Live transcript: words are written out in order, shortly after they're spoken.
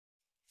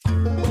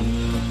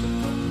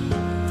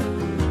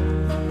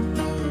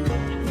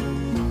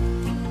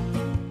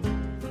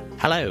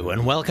Hello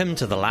and welcome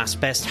to The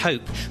Last Best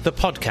Hope, the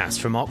podcast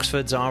from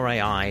Oxford's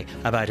RAI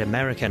about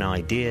American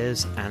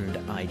ideas and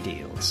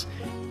ideals.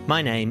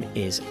 My name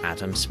is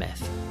Adam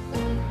Smith.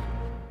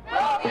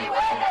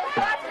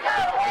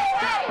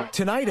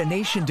 Tonight, a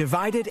nation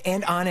divided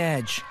and on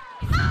edge.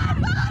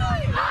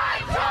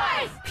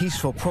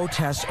 Peaceful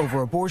protests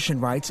over abortion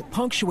rights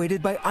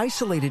punctuated by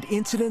isolated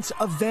incidents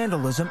of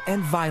vandalism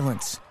and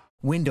violence.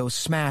 Windows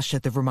smashed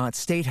at the Vermont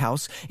State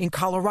House. In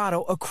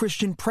Colorado, a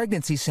Christian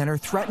pregnancy center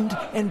threatened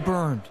and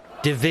burned.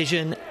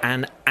 Division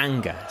and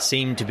anger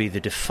seem to be the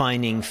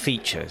defining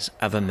features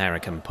of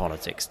American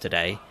politics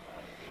today.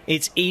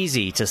 It's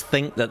easy to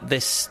think that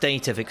this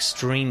state of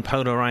extreme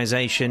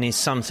polarization is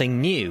something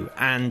new,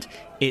 and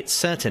it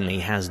certainly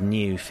has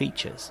new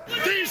features.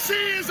 D.C.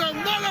 is a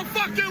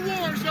motherfucking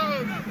war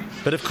zone!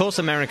 But of course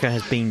America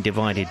has been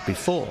divided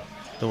before.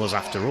 There was,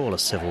 after all, a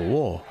civil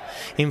war.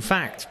 In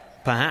fact,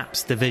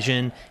 perhaps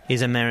division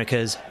is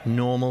America's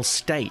normal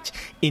state,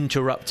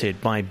 interrupted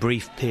by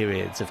brief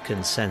periods of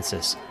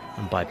consensus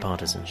and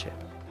bipartisanship.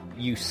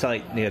 You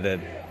cite near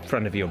the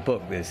front of your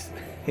book this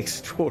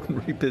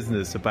extraordinary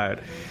business about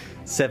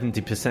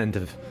 70%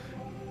 of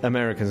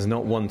Americans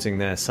not wanting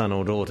their son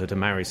or daughter to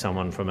marry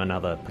someone from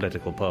another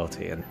political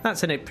party. And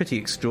that's a pretty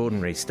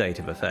extraordinary state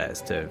of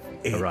affairs to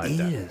arrive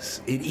at.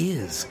 It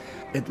is.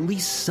 At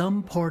least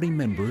some party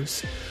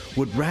members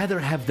would rather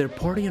have their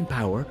party in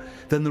power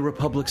than the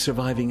republic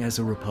surviving as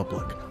a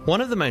republic. One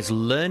of the most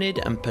learned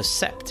and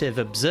perceptive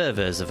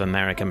observers of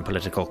American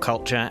political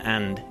culture,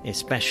 and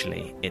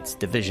especially its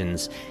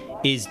divisions,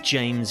 is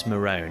James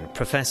Morone,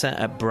 professor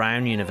at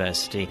Brown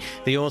University,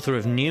 the author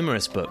of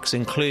numerous books,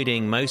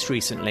 including, most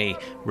recently,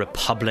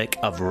 Republic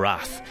of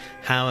Wrath,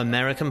 How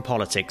American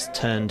Politics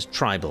Turned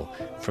Tribal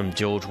from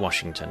George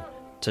Washington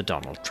to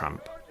Donald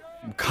Trump.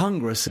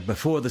 Congress,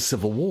 before the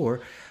Civil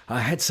War,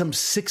 had some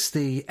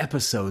 60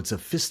 episodes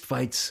of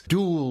fistfights,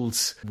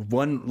 duels.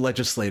 One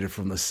legislator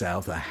from the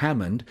South, a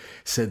Hammond,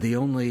 said the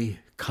only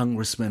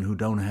congressmen who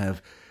don't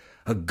have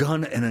a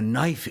gun and a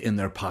knife in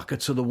their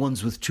pockets are the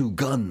ones with two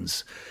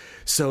guns.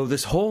 So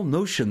this whole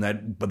notion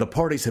that the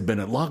parties have been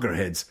at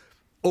loggerheads,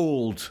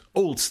 old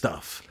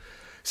stuff.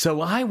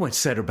 So I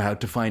set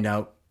about to find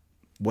out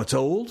what's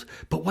old,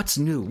 but what's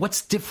new,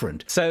 what's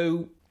different.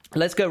 So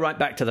let's go right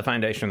back to the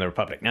foundation of the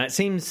Republic. Now, it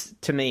seems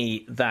to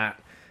me that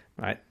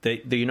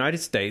the United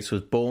States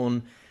was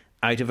born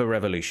out of a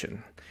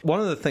revolution.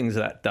 One of the things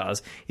that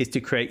does is to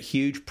create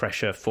huge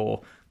pressure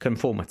for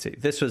conformity.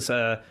 This was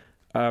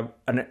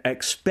an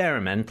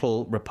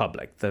experimental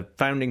republic. The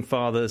founding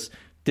fathers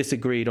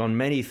disagreed on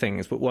many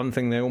things, but one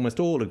thing they almost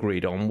all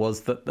agreed on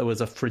was that there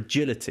was a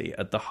fragility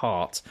at the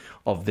heart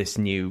of this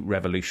new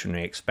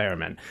revolutionary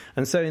experiment.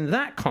 And so in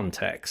that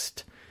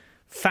context,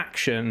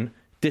 faction,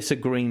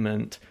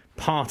 disagreement,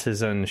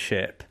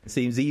 partisanship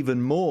seems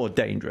even more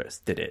dangerous,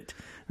 did it,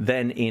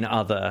 than in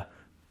other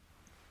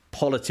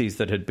polities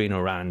that had been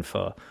around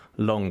for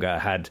longer,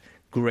 had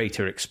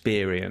greater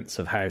experience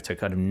of how to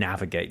kind of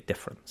navigate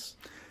difference.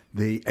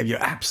 You're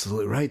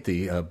absolutely right.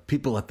 The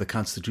people at the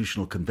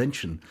Constitutional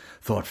Convention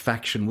thought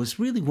faction was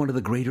really one of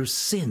the greater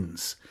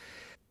sins.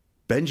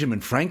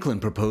 Benjamin Franklin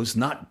proposed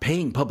not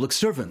paying public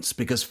servants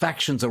because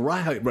factions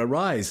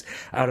arise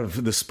out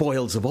of the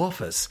spoils of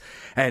office.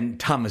 And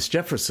Thomas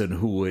Jefferson,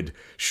 who would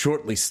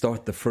shortly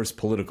start the first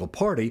political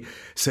party,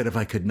 said, if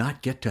I could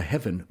not get to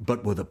heaven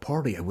but with a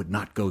party, I would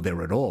not go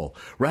there at all.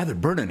 Rather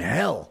burn in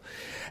hell.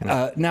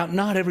 Now,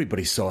 not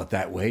everybody saw it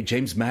that way.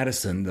 James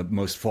Madison, the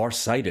most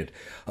far-sighted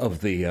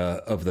of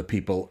the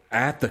people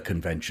at the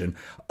convention,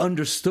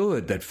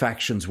 understood that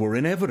factions were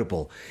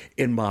inevitable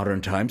in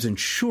modern times. And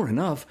sure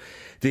enough,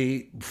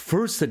 the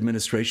first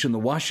administration, the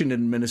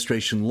Washington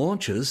administration,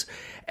 launches,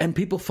 and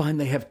people find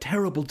they have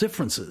terrible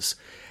differences.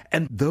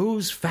 And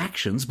those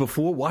factions,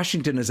 before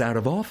Washington is out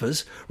of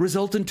office,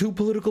 result in two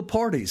political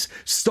parties.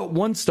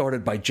 One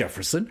started by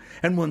Jefferson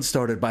and one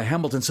started by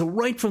Hamilton. So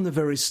right from the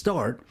very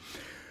start,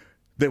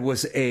 there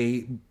was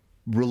a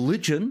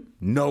religion,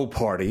 no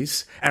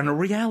parties, and a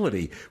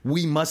reality.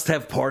 We must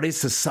have parties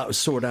to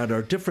sort out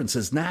our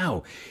differences.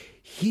 Now,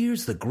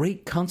 here's the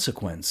great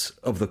consequence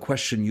of the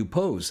question you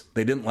pose.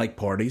 They didn't like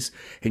parties,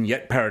 and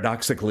yet,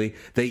 paradoxically,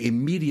 they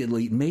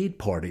immediately made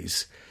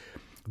parties.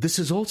 This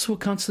is also a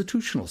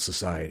constitutional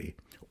society,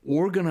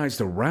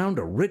 organized around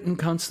a written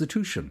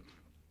constitution.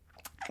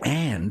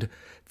 And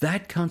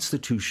that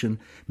constitution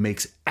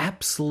makes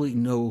absolutely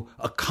no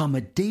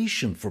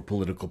accommodation for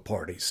political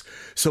parties.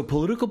 So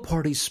political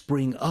parties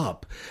spring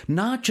up,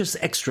 not just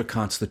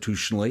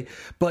extra-constitutionally,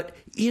 but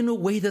in a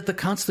way that the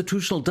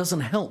constitutional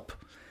doesn't help.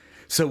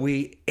 So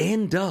we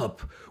end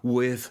up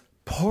with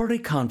party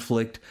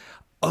conflict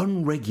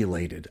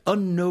unregulated,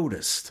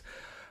 unnoticed,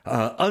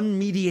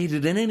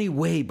 unmediated in any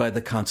way by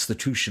the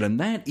Constitution.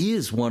 And that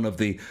is one of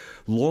the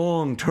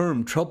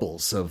long-term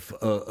troubles of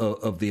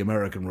the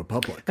American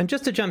Republic. And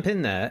just to jump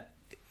in there,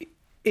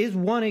 is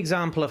one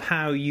example of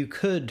how you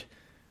could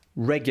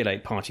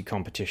regulate party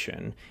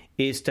competition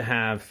is to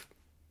have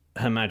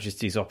Her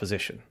Majesty's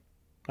opposition.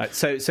 Right.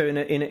 So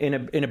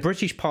in a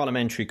British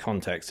parliamentary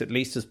context, at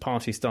least as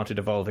parties started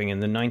evolving in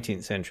the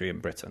 19th century in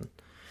Britain,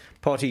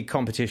 party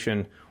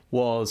competition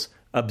was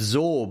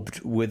absorbed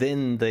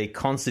within the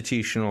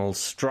constitutional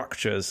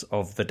structures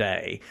of the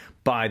day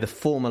by the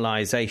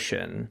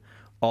formalization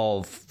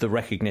of the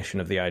recognition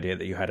of the idea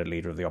that you had a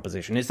leader of the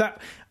opposition. Is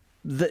that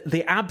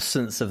the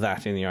absence of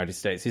that in the United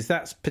States? Is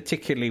that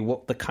particularly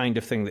what the kind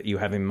of thing that you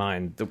have in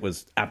mind that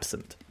was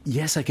absent?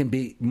 Yes, I can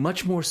be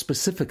much more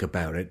specific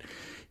about it.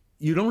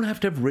 You don't have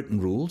to have written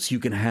rules. You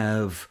can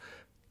have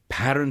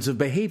patterns of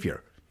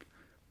behavior.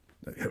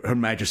 Her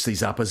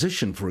Majesty's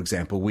opposition, for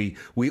example, we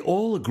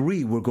all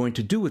agree we're going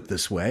to do it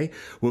this way.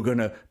 We're going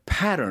to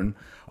pattern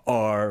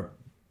our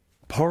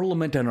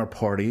parliament and our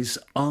parties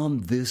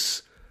on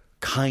this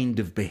kind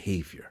of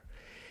behavior.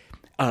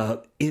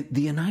 In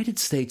the United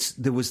States,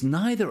 there was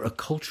neither a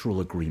cultural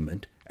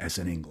agreement, as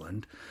in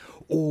England,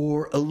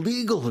 or a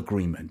legal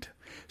agreement.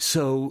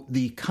 So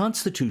the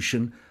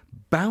Constitution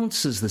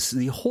bounces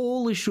the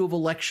whole issue of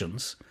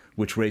elections,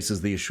 which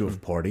raises the issue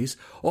of parties,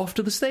 off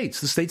to the states.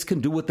 The states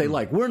can do what they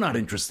like. We're not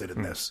interested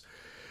in this.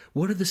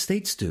 What do the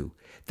states do?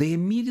 They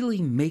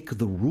immediately make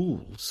the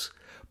rules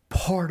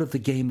part of the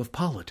game of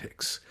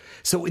politics.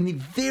 So in the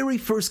very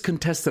first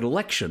contested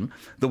election,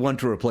 the one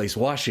to replace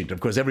Washington, of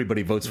course,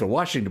 everybody votes for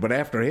Washington, but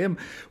after him,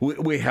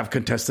 we have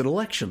contested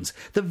elections.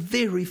 The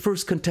very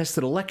first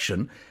contested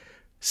election,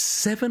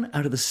 7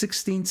 out of the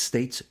 16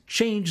 states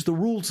changed the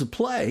rules of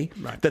play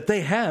that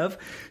they have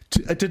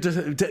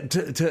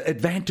to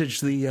advantage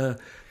the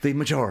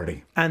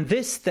majority. And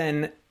this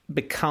then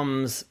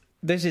becomes,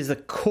 this is the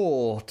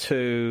core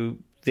to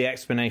the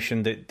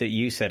explanation that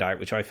you set out,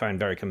 which I found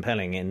very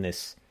compelling in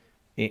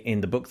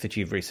the book that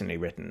you've recently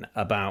written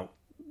about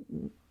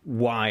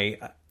why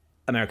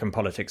American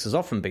politics has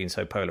often been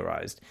so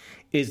polarized,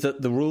 is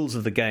that the rules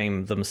of the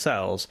game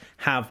themselves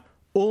have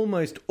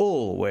almost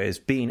always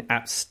been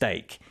at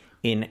stake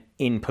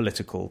in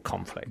political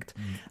conflict.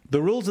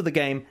 The rules of the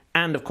game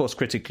and, of course,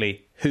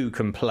 critically, who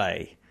can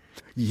play.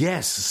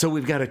 Yes, so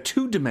we've got a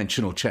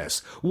two-dimensional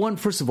chess. One,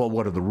 first of all,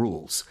 what are the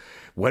rules?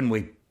 When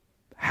we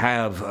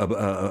have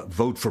a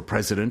vote for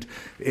president,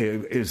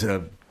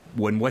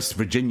 when West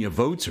Virginia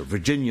votes or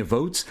Virginia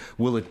votes,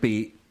 will it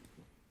be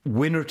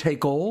winner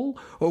take all,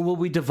 or will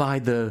we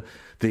divide the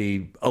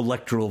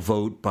electoral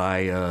vote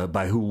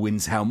by who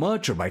wins how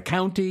much or by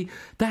county?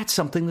 That's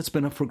something that's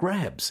been up for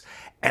grabs.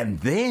 And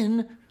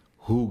then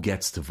who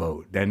gets to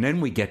vote? And then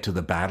we get to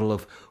the battle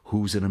of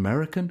who's an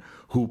American,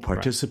 who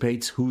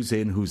participates, who's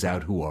in, who's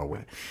out, who are we?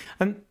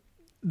 And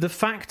the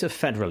fact of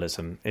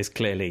federalism is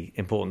clearly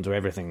important to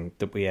everything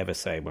that we ever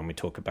say when we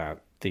talk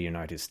about the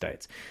United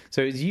States.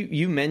 So as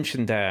you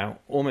mentioned there,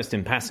 almost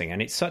in passing,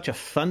 and it's such a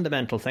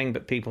fundamental thing,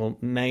 but people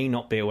may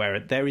not be aware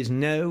of it, there is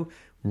no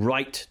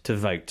right to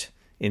vote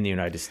in the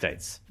United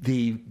States.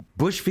 The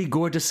Bush v.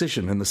 Gore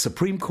decision in the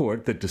Supreme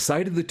Court that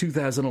decided the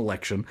 2000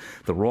 election,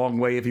 the wrong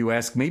way if you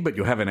ask me, but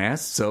you haven't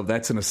asked, so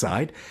that's an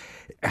aside,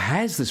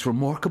 has this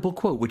remarkable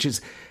quote, which is,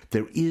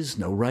 there is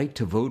no right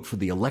to vote for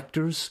the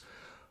electors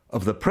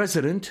of the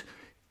president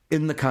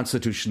in the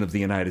Constitution of the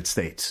United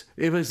States.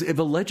 If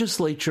a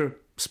legislature,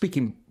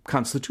 speaking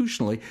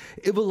constitutionally,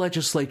 if a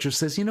legislature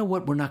says, you know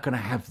what, we're not going to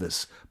have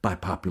this by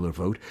popular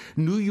vote,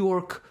 New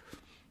York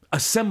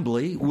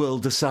Assembly will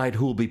decide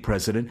who will be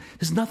president.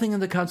 There's nothing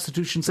in the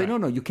Constitution saying,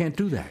 no, you can't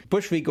do that.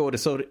 Bush v. Gore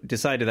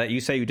decided that. You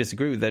say you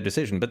disagree with their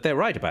decision, but they're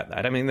right about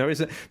that. I mean,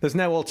 there's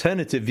no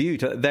alternative view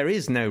to. There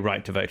is no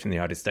right to vote in the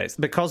United States.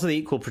 Because of the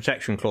Equal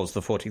Protection Clause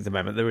of the 14th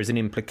Amendment, there is an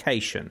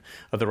implication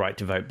of the right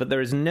to vote, but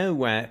there is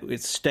nowhere,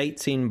 it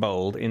states in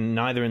bold,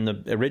 neither in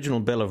the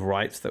original Bill of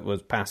Rights that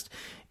was passed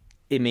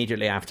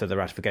immediately after the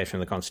ratification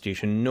of the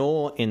Constitution,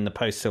 nor in the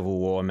post-Civil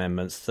War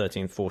amendments,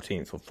 13th,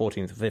 14th, or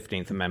 14th or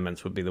 15th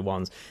amendments would be the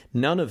ones.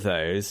 None of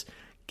those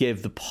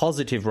give the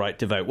positive right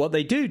to vote. What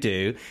they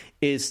do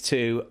is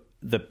to,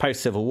 the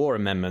post-Civil War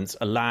amendments,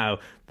 allow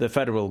the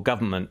federal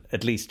government,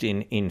 at least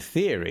in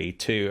theory,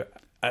 to,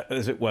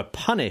 as it were,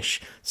 punish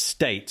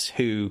states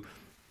who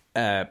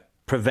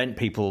prevent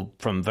people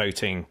from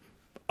voting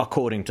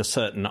according to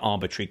certain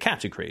arbitrary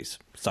categories,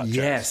 such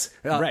as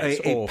race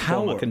or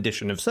former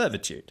condition of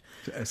servitude.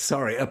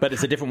 But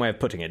it's a different way of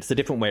putting it. It's a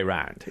different way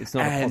around. It's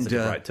not a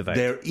positive right to vote.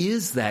 There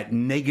is that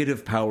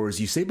negative power, as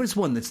you say, but it's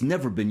one that's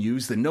never been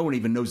used and no one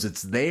even knows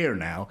it's there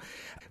now.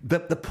 The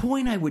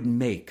point I would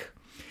make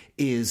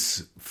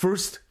is,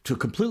 first, to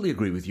completely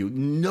agree with you,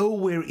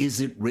 nowhere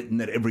is it written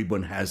that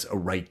everyone has a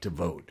right to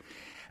vote.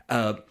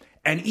 And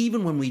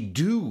even when we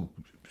do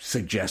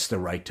suggest a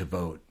right to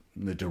vote,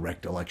 the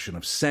direct election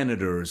of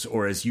senators,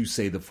 or as you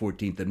say, the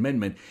 14th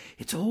Amendment,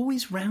 it's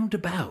always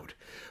roundabout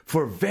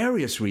for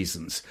various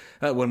reasons.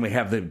 When we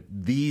have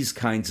these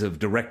kinds of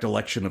direct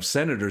election of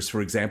senators,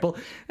 for example,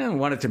 I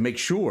wanted to make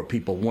sure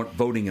people weren't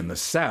voting in the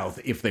South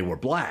if they were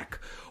black.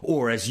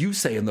 Or as you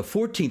say in the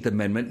 14th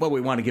Amendment, well, we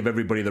want to give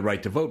everybody the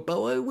right to vote,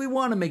 but we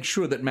want to make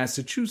sure that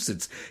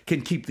Massachusetts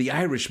can keep the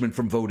Irishmen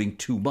from voting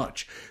too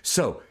much.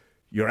 So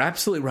you're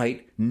absolutely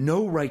right,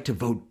 no right to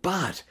vote,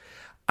 but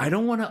I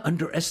don't want to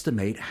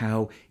underestimate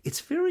how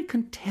it's very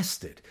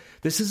contested.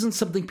 This isn't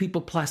something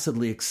people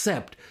placidly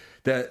accept.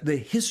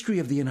 The history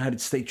of the United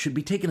States should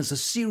be taken as a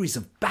series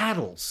of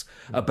battles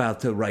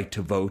about the right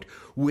to vote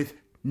with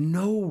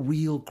no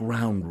real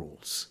ground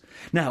rules.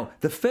 Now,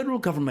 the federal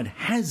government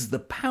has the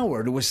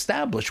power to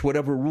establish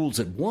whatever rules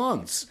it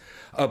wants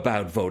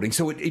about voting,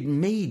 so it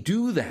may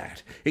do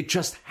that. It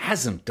just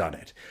hasn't done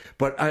it.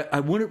 But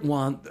I wouldn't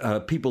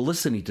want people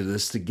listening to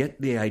this to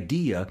get the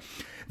idea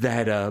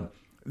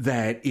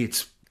that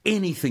it's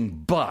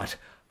anything but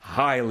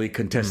highly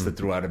contested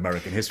throughout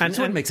American history. That's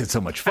what makes it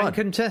so much fun. And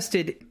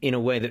contested in a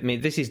way that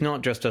this is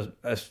not just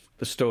a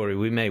story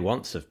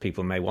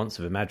people may once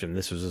have imagined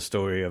this was a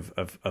story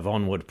of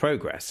onward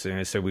progress.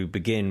 So we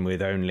begin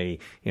with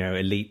only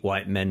elite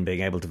white men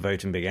being able to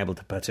vote and being able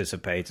to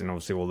participate, and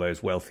obviously all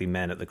those wealthy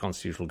men at the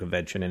Constitutional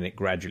Convention, and it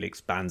gradually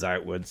expands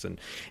outwards, and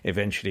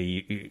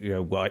eventually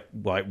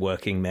white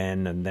working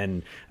men,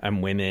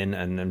 and women,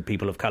 and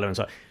people of color, and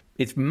so on.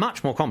 It's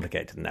much more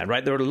complicated than that,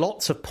 right? There are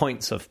lots of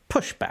points of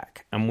pushback,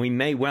 and we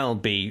may well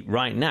be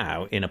right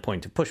now in a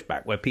point of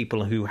pushback where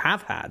people who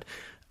have had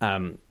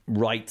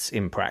rights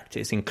in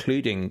practice,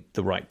 including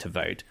the right to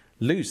vote,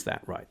 lose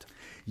that right.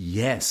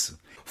 Yes.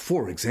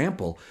 For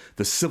example,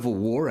 the Civil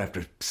War,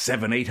 after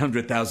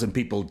 800,000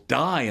 people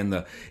die in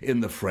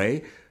the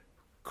fray,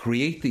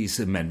 create these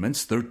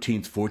amendments,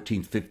 13th,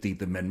 14th,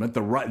 15th Amendment,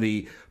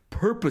 the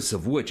purpose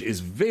of which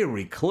is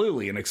very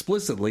clearly and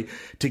explicitly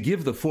to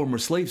give the former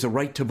slaves a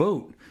right to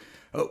vote.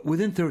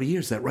 Within 30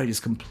 years, that right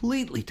is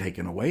completely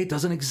taken away. It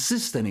doesn't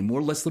exist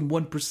anymore. Less than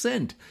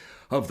 1%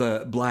 of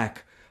the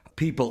black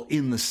people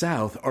in the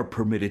South are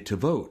permitted to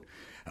vote.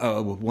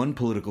 One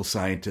political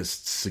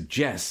scientist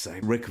suggests,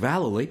 Rick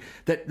Vallely,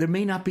 that there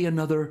may not be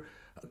another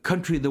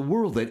country in the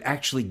world that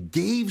actually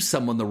gave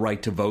someone the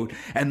right to vote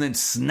and then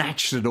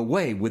snatched it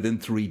away within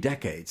 3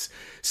 decades.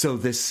 So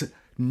this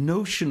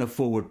notion of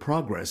forward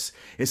progress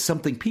is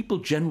something people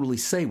generally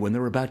say when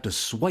they're about to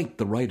swipe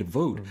the right of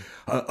vote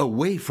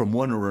away from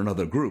one or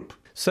another group.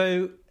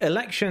 So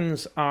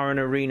elections are an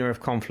arena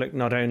of conflict,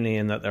 not only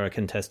in that there are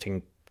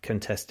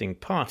contesting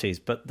parties,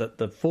 but that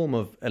the form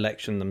of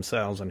election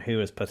themselves and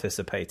who is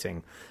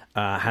participating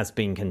has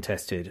been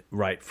contested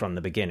right from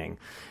the beginning.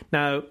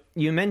 Now,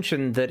 you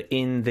mentioned that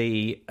in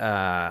the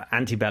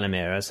antebellum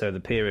era, so the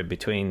period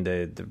between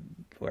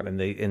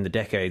in the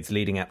decades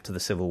leading up to the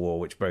Civil War,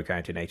 which broke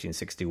out in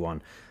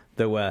 1861,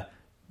 there were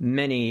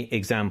many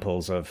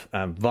examples of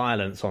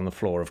violence on the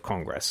floor of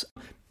Congress.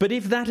 But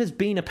if that has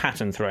been a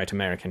pattern throughout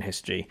American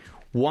history,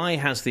 why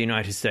has the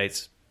United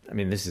States,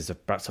 this is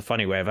perhaps a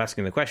funny way of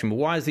asking the question, but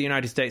why has the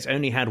United States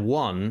only had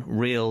one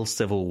real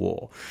civil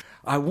war?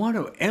 I want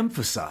to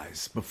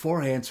emphasize,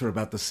 before I answer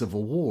about the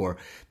Civil War,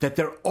 that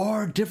there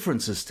are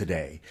differences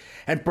today.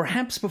 And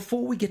perhaps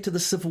before we get to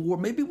the Civil War,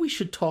 maybe we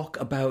should talk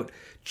about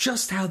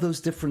just how those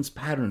differences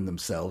pattern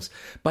themselves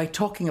by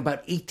talking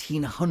about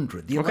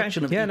 1800, the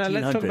election of 1800.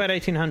 Let's talk about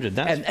 1800.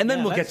 And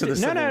then we'll get to the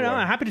Civil War. No,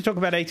 I'm happy to talk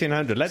about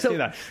 1800. Let's do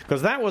that,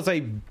 because that was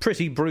a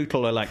pretty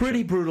brutal election.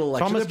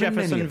 Thomas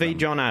Jefferson v.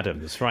 John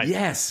Adams, right?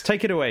 Yes.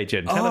 Take it away,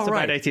 Jim. Tell us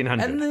about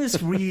 1800. And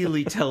this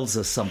really tells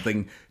us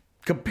something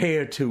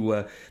compared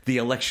to the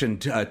election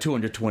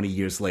 220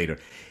 years later.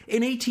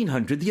 In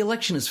 1800, the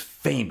election is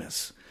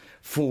famous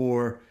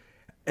for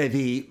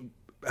the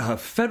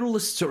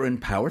Federalists are in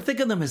power. Think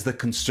of them as the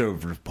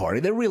Conservative Party.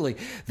 They're really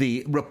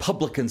the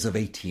Republicans of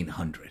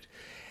 1800.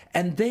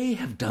 And they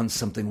have done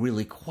something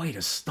really quite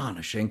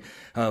astonishing,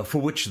 for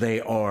which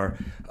they are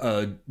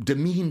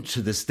demeaned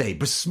to this day,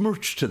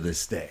 besmirched to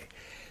this day.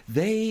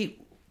 They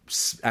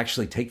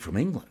actually take from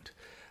England,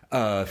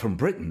 from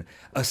Britain,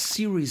 a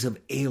series of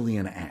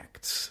alien acts.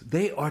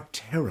 They are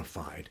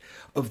terrified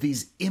of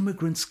these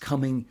immigrants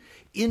coming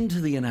into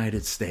the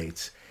United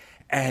States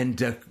and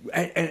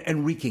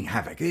wreaking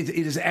havoc. It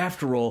is,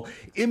 after all,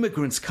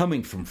 immigrants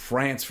coming from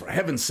France. For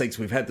heaven's sakes,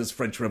 we've had this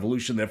French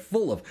Revolution. They're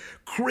full of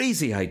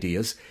crazy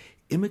ideas.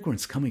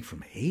 Immigrants coming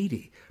from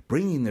Haiti,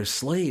 bringing their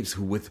slaves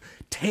with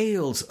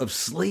tales of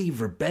slave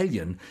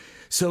rebellion.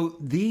 So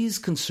these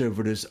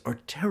conservatives are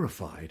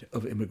terrified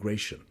of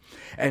immigration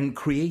and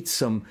create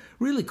some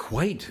really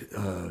quite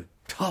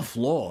tough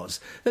laws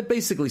that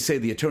basically say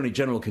the Attorney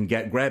General can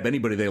grab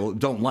anybody they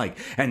don't like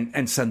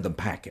and send them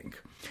packing.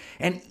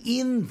 And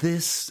in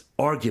this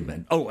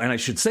argument, and I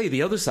should say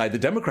the other side, the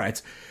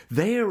Democrats,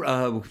 they're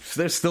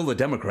still the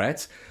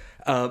Democrats.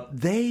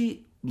 They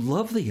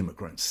love the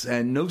immigrants,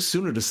 and no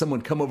sooner does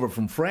someone come over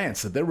from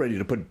France that they're ready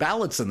to put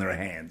ballots in their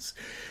hands.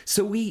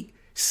 So we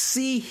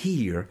see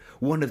here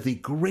one of the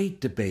great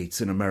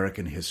debates in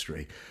American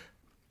history.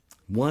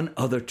 One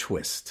other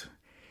twist.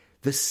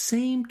 The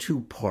same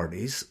two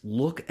parties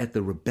look at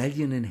the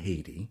rebellion in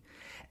Haiti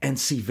and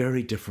see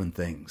very different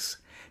things.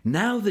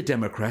 Now the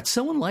Democrats,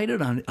 so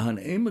enlightened on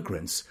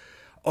immigrants,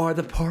 are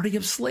the party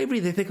of slavery.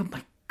 They think, oh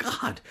my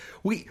God,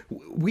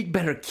 we'd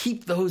better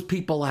keep those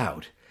people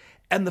out.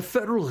 And the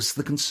Federalists,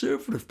 the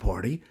Conservative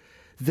Party,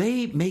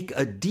 they make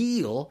a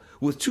deal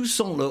with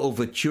Toussaint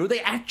Louverture.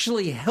 They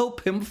actually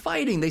help him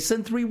fighting. They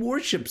send 3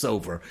 warships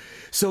over.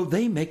 So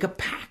they make a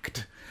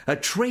pact. a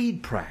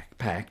trade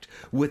pact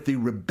with the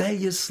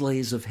rebellious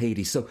slaves of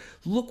Haiti. So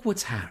look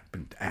what's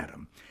happened,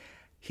 Adam.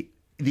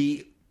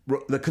 The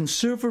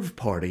Conservative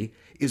Party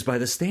is, by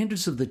the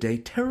standards of the day,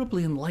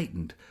 terribly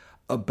enlightened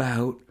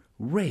about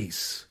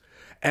race,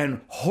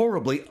 and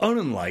horribly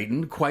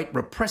unenlightened, quite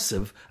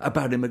repressive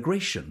about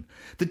immigration.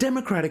 The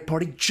Democratic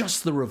Party,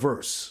 just the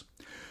reverse.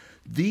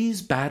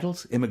 These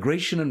battles,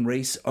 immigration and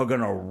race, are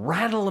going to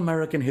rattle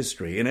American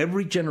history in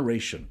every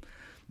generation,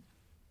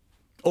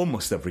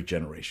 almost every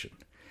generation.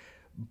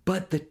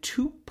 But the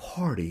two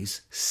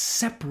parties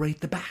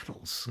separate the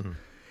battles.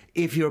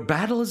 If your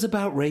battle is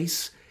about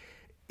race,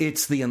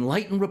 it's the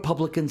enlightened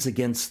Republicans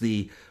against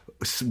the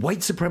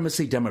white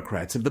supremacy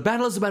Democrats. If the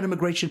battle is about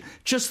immigration,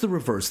 just the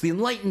reverse. The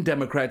enlightened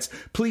Democrats,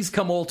 please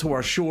come all to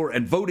our shore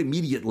and vote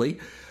immediately,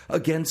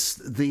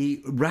 against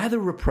the rather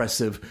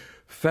repressive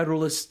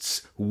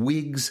Federalists,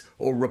 Whigs,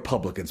 or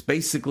Republicans,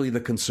 basically the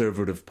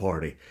Conservative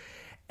Party.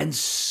 And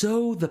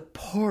so the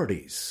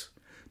parties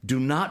do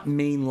not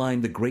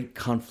mainline the great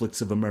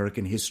conflicts of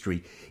American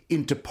history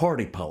into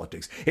party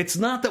politics. It's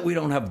not that we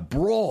don't have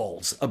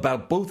brawls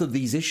about both of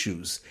these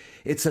issues.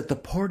 It's that the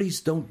parties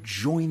don't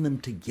join them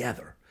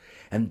together.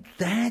 And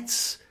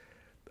that's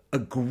a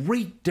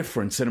great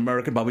difference in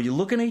American politics. When you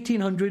look in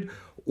 1800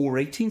 or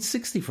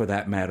 1860, for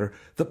that matter,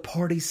 the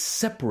parties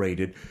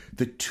separated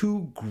the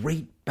two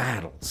great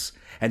battles.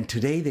 And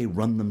today they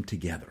run them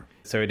together.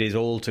 So it is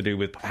all to do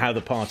with how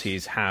the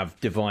parties have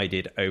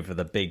divided over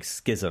the big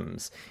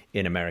schisms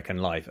in American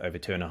life over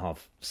 2.5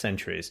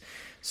 centuries.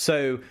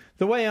 So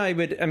the way I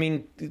would,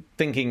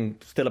 thinking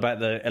still about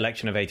the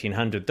election of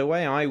 1800, the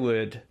way I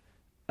would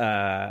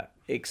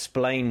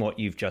explain what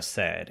you've just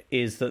said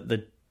is that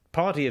the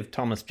party of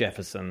Thomas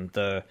Jefferson,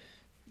 the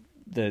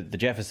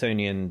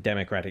Jeffersonian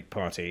Democratic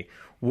Party,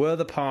 were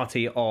the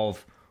party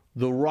of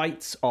the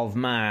rights of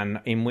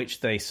man, in which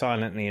they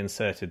silently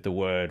inserted the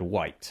word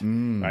white,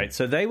 right?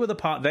 So they were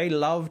they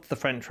loved the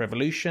French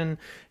Revolution.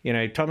 You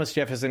know, Thomas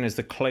Jefferson is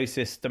the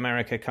closest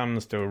America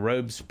comes to a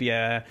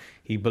Robespierre.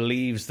 He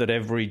believes that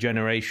every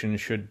generation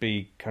should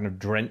be kind of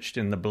drenched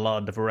in the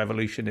blood of a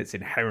revolution. It's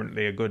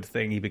inherently a good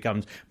thing. He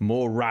becomes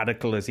more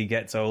radical as he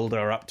gets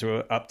older, up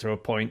to a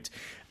point.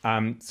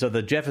 So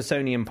the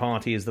Jeffersonian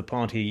Party is the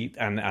party,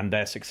 and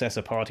their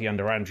successor party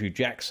under Andrew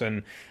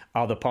Jackson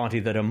are the party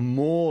that are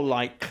more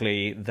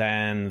likely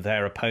than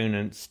their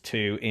opponents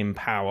to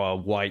empower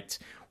white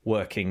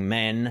working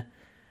men.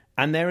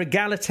 And they're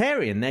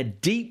egalitarian. They're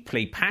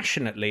deeply,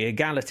 passionately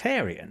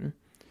egalitarian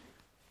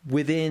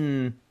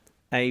within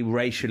a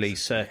racially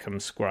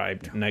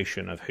circumscribed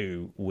notion of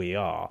who we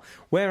are.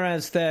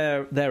 Whereas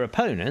their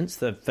opponents,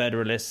 the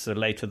Federalists,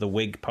 later the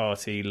Whig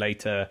Party,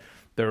 later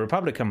the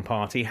Republican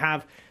Party,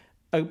 have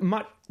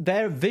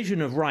their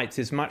vision of rights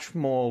is much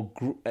more.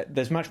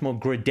 There's much more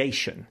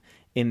gradation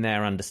in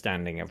their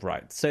understanding of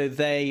rights. So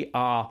they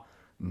are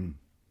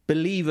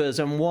believers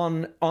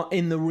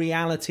in the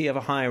reality of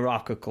a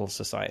hierarchical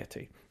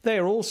society. They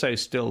are also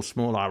still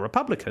small R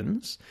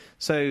Republicans,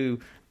 so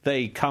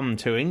they come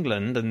to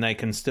England and they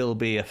can still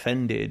be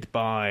offended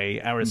by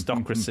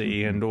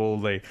aristocracy and all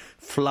the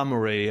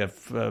flummery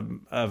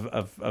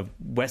of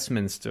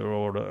Westminster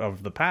or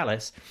of the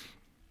palace.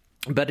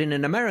 But in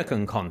an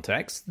American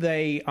context,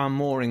 they are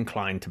more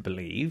inclined to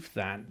believe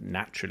that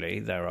naturally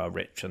there are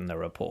rich and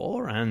there are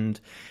poor, and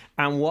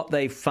what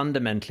they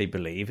fundamentally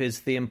believe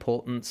is the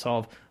importance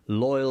of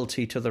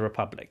loyalty to the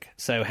Republic.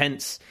 So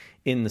hence,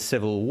 in the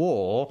Civil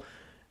War,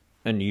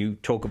 and you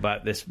talk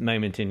about this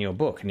moment in your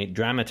book, and it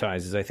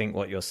dramatizes, I think,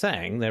 what you're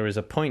saying, there is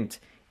a point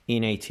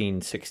in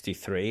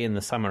 1863, in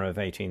the summer of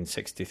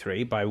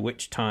 1863, by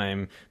which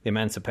time the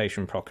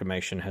Emancipation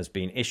Proclamation has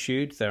been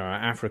issued. There are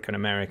African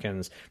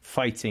Americans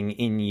fighting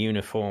in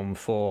uniform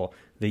for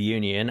the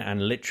Union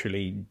and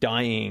literally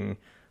dying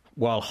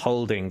while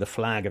holding the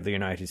flag of the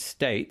United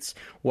States,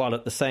 while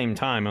at the same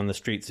time on the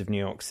streets of New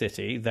York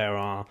City there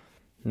are,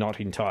 not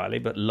entirely,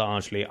 but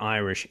largely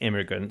Irish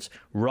immigrants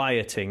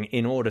rioting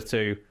in order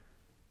to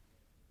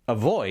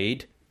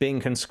avoid being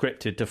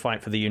conscripted to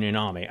fight for the Union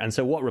Army. And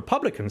so what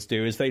Republicans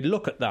do is they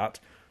look at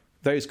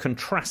those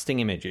contrasting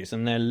images,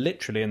 and they're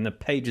literally in the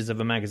pages of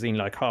a magazine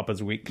like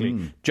Harper's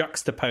Weekly,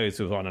 juxtaposed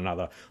with one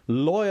another.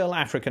 Loyal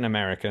African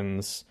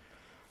Americans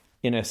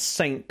in a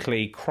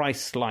saintly,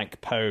 Christ-like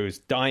pose,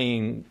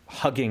 dying,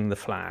 hugging the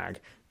flag,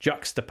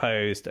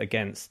 juxtaposed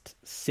against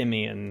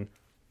simian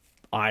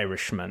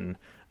Irishmen,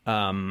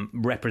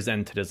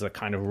 represented as a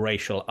kind of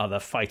racial other,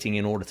 fighting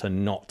in order to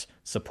not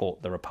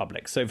support the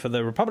Republic. So for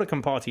the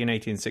Republican Party in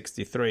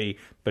 1863,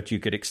 but you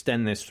could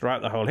extend this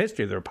throughout the whole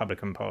history of the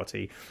Republican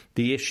Party,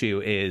 the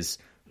issue is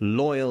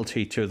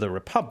loyalty to the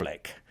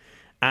Republic.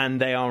 And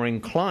they are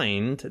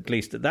inclined, at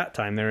least at that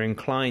time, they're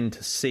inclined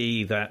to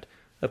see that,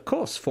 of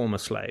course, former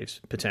slaves,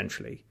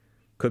 potentially,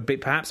 could be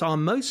perhaps our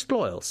most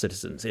loyal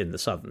citizens in the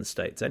southern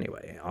states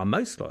anyway, our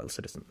most loyal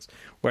citizens.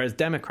 Whereas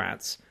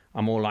Democrats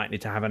are more likely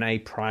to have an a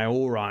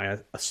priori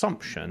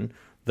assumption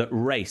that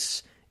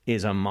race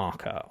is a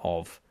marker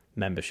of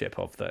membership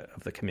of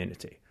the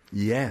community.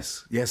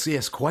 Yes,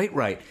 quite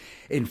right.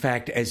 In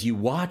fact, as you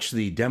watch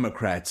the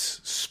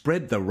Democrats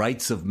spread the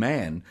rights of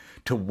man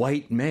to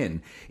white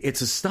men,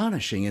 it's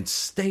astonishing in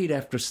state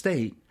after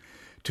state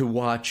to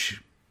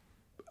watch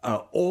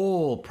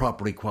all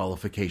property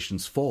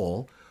qualifications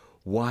fall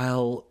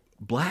while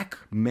black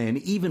men,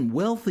 even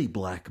wealthy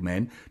black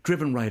men,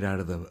 driven right out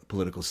of the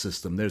political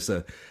system. There's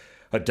a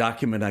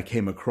document I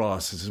came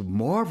across. It's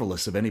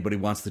marvelous if anybody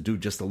wants to do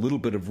just a little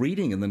bit of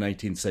reading in the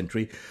 19th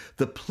century.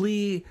 The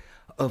plea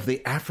of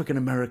the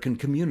African-American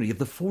community, of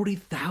the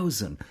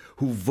 40,000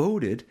 who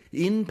voted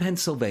in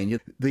Pennsylvania.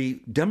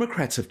 The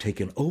Democrats have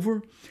taken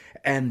over,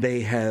 and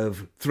they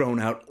have thrown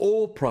out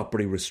all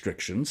property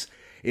restrictions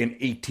in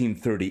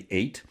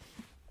 1838,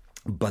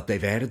 but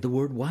they've added the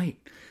word white.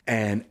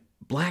 And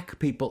black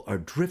people are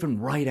driven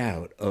right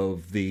out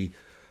of the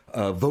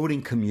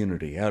voting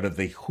community, out of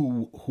the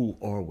who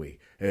are we,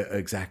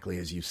 exactly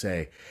as you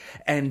say.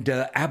 And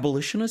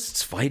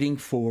abolitionists fighting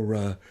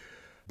for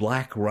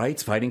black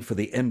rights, fighting for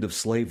the end of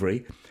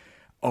slavery,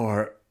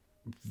 are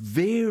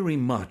very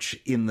much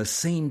in the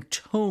same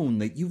tone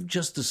that you've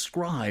just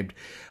described.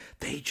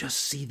 They just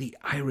see the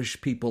Irish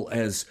people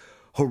as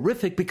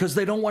horrific because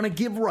they don't want to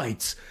give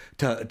rights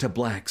to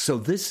blacks. So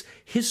this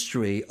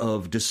history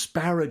of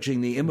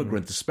disparaging the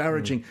immigrant,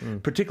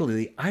 disparaging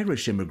particularly the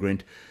Irish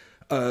immigrant,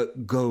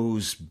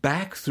 goes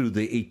back through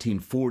the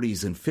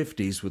 1840s and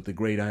 50s with the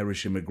great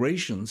Irish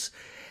immigrations,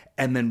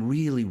 and then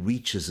really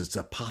reaches its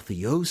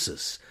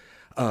apotheosis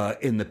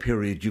in the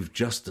period you've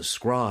just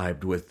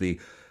described, with the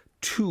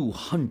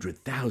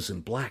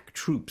 200,000 black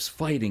troops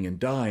fighting and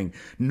dying,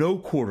 no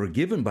quarter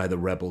given by the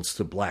rebels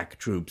to black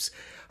troops,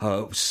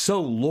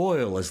 so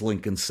loyal, as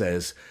Lincoln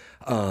says,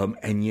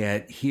 and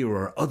yet here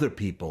are other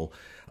people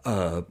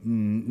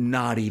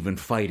not even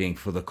fighting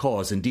for the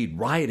cause, indeed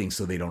rioting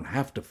so they don't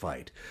have to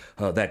fight.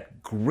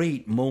 That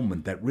great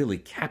moment that really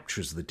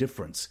captures the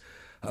difference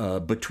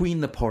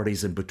between the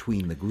parties and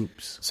between the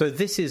groups. So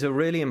this is a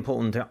really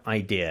important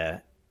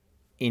idea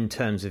in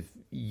terms of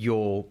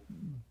your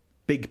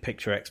big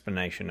picture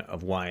explanation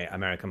of why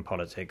American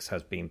politics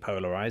has been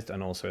polarized,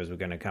 and also, as we're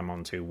going to come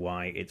on to,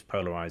 why it's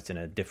polarized in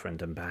a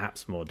different and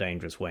perhaps more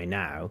dangerous way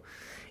now,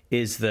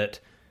 is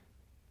that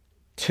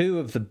two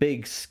of the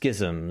big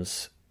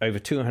schisms over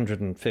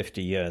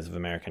 250 years of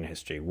American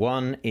history.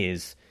 One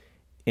is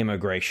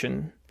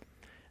immigration.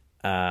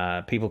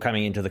 People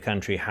coming into the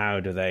country,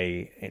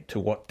 to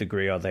what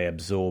degree are they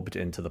absorbed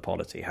into the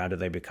polity? How do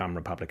they become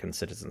Republican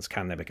citizens?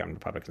 Can they become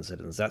Republican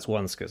citizens? That's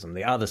one schism.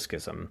 The other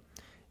schism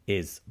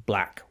is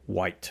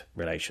black-white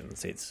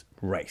relations. It's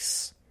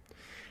race.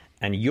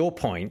 And your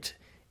point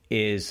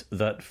is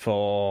that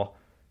from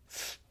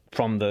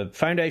the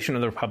foundation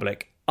of the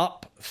Republic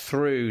up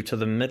through to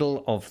the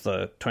middle of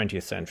the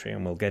 20th century,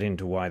 and we'll get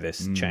into why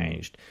this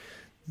changed,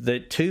 the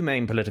two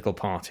main political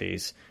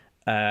parties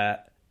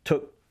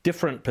took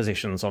different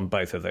positions on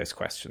both of those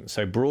questions.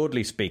 So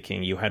broadly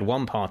speaking, you had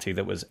one party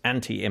that was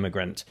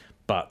anti-immigrant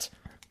but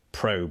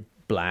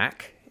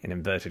pro-black, in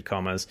inverted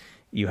commas.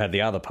 You had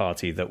the other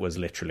party that was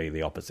literally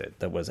the opposite,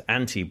 that was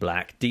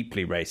anti-black,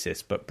 deeply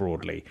racist, but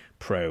broadly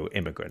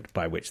pro-immigrant,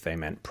 by which they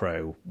meant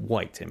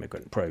pro-white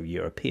immigrant,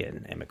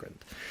 pro-European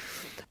immigrant.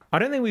 I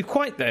don't think we've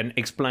quite then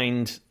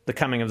explained the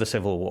coming of the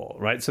Civil War,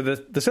 right? So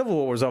the Civil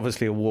War was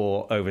obviously a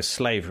war over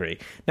slavery.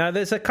 Now,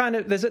 there's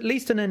at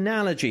least an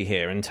analogy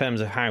here in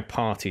terms of how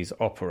parties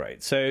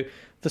operate. So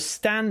the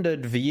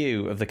standard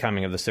view of the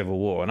coming of the Civil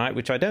War, and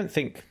which I don't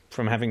think,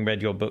 from having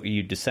read your book,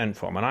 you dissent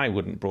from, and I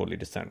wouldn't broadly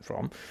dissent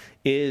from,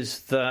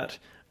 is that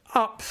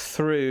up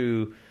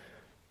through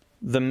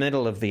the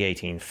middle of the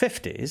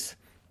 1850s,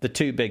 the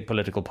two big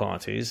political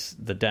parties,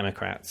 the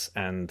Democrats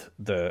and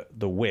the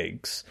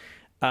Whigs,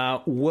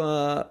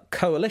 were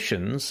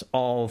coalitions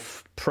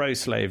of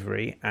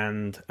pro-slavery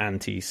and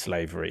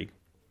anti-slavery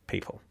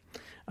people.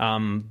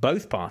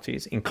 Both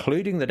parties,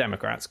 including the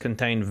Democrats,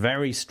 contained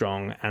very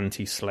strong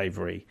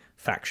anti-slavery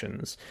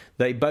factions.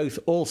 They both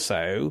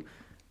also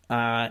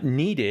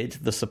needed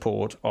the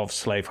support of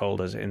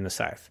slaveholders in the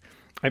South.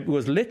 It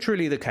was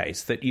literally the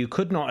case that you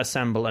could not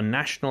assemble a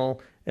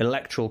national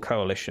electoral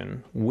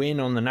coalition,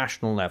 win on the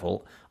national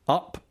level,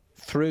 up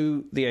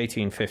through the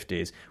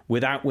 1850s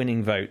without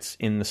winning votes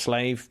in the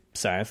slave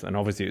South, and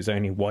obviously it was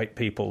only white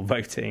people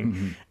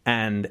voting,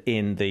 and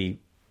in the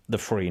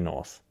free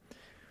North.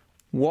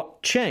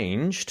 What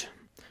changed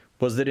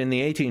was that in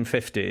the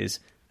 1850s,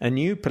 a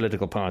new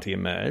political party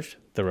emerged,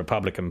 the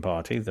Republican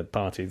Party, the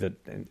party that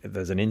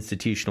there's an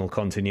institutional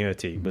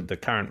continuity with the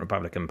current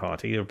Republican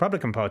Party. The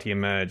Republican Party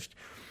emerged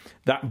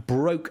that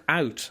broke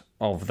out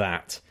of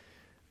that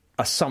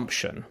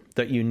assumption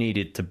that you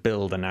needed to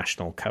build a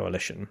national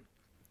coalition,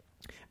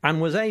 and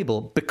was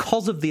able,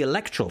 because of the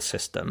electoral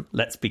system,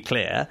 let's be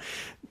clear,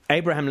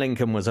 Abraham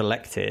Lincoln was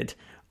elected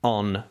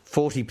on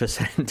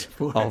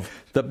 40% of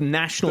the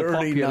national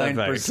popular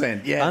vote,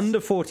 yes.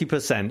 Under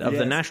 40% of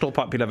the national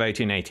popular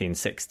vote in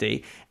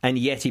 1860, and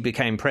yet he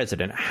became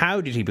president. How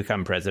did he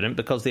become president?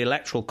 Because the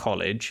Electoral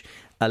College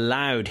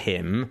allowed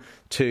him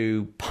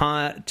his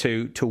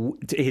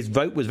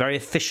vote was very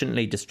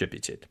efficiently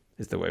distributed.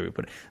 is the way we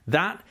put it.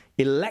 That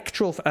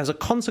electoral, as a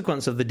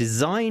consequence of the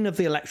design of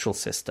the electoral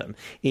system,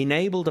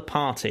 enabled a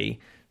party,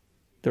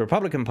 the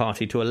Republican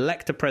Party, to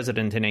elect a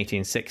president in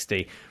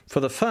 1860 for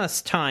the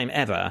first time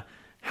ever,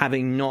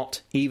 having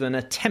not even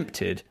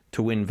attempted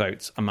to win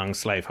votes among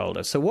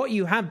slaveholders. So what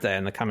you have there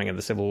in the coming of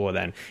the Civil War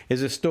then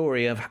is a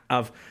story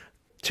of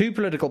two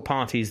political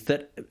parties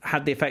that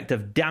had the effect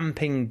of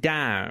damping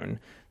down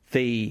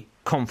the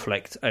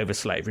conflict over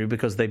slavery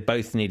because they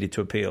both needed to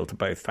appeal to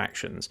both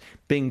factions,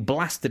 being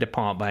blasted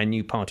apart by a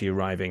new party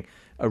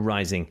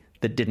arising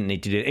that didn't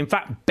need to do it. In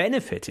fact,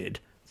 benefited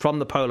from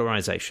the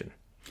polarization,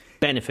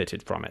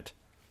 benefited from it.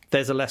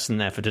 There's a lesson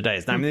there for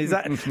today.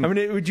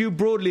 Would you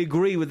broadly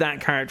agree with that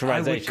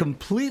characterization? I would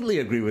completely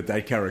agree with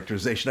that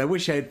characterization. I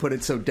wish I had put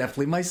it so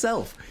deftly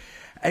myself.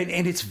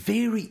 And it's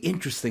very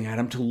interesting,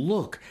 Adam, to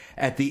look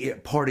at the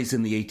parties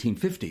in the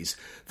 1850s.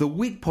 The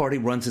Whig Party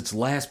runs its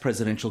last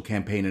presidential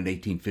campaign in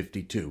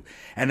 1852.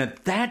 And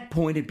at that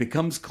point, it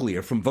becomes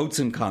clear from votes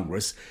in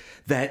Congress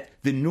that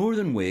the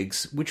Northern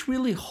Whigs, which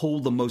really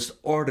hold the most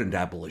ardent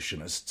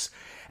abolitionists,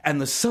 and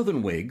the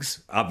Southern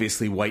Whigs,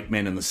 obviously white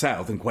men in the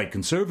South and quite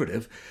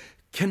conservative,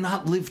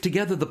 cannot live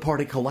together. The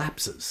party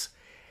collapses.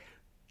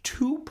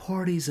 Two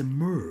parties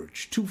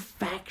emerge, two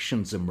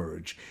factions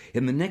emerge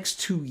in the next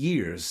 2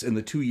 years, in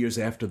the 2 years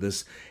after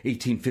this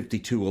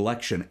 1852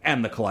 election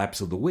and the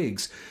collapse of the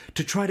Whigs,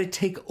 to try to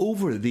take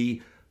over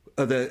the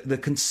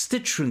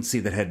constituency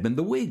that had been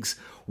the Whigs.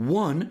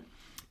 One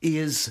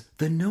is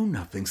the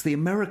Know-Nothings, the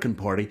American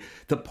Party,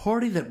 the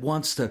party that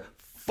wants to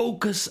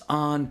focus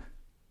on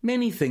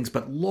many things,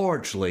 but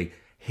largely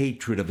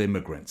hatred of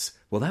immigrants.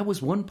 Well, that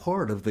was one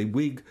part of the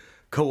Whig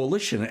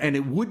coalition, and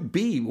it would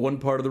be one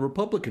part of the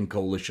Republican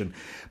coalition.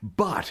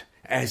 But,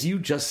 as you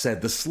just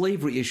said, the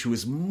slavery issue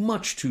is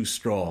much too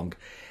strong.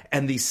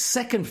 And the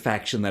second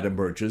faction that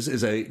emerges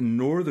is a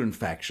northern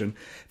faction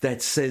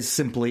that says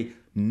simply,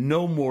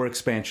 no more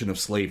expansion of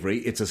slavery.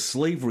 It's a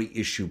slavery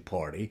issue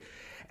party.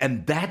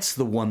 And that's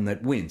the one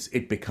that wins.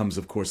 It becomes,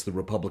 of course, the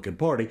Republican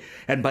Party.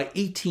 And by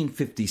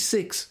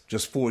 1856,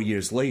 just 4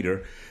 years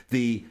later,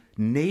 the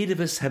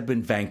nativists have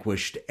been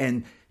vanquished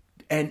and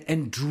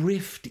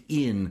drift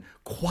in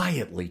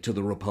quietly to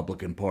the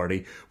Republican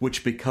Party,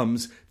 which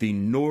becomes the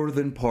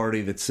Northern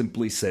Party that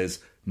simply says,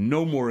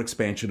 no more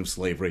expansion of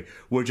slavery.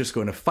 We're just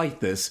going to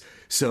fight this.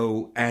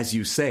 So, as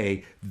you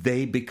say,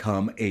 they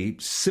become a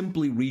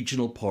simply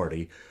regional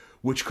party,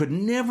 which could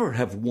never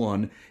have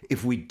won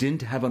if we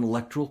didn't have an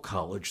electoral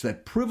college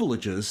that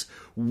privileges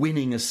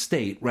winning a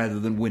state rather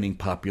than winning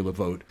popular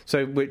vote.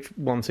 So, which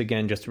once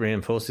again just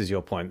reinforces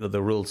your point that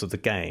the rules of the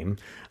game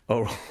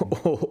are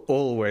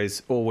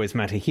always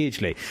matter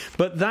hugely.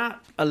 But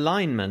that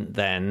alignment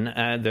then,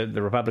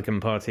 the Republican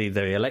Party,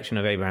 the election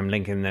of Abraham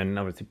Lincoln then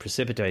obviously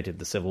precipitated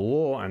the Civil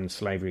War, and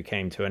slavery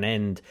came to an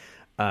end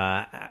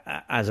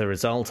as a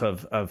result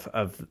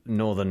of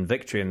Northern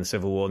victory in the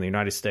Civil War, and the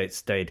United States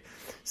stayed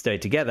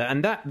together,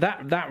 and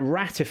that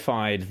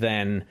ratified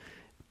then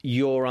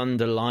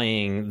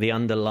the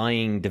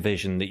underlying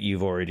division that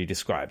you've already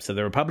described. So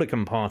the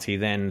Republican Party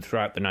then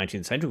throughout the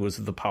 19th century was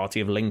the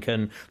party of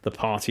Lincoln, the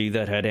party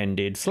that had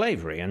ended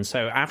slavery, and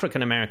so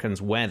African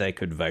Americans, where they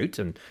could vote,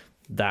 and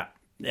that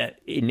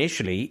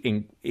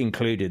initially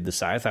included the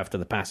South after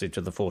the passage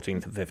of the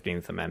 14th and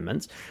 15th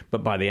Amendments,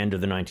 but by the end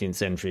of the 19th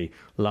century,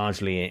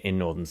 largely in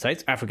northern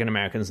states, African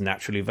Americans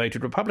naturally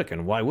voted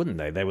Republican. Why wouldn't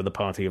they? They were the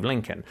party of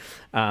Lincoln.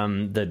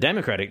 The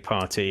Democratic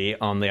Party,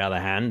 on the other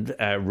hand,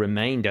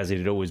 remained, as it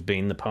had always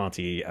been, the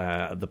party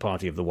of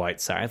the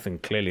white South,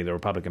 and clearly the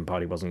Republican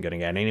Party wasn't going to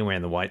get anywhere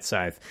in the white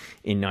South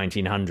in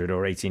 1900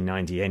 or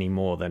 1890 any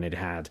more than it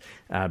had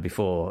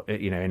before,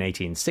 in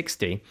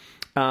 1860.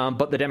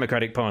 But the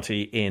Democratic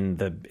Party in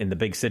the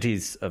big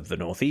cities of the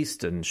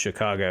Northeast, and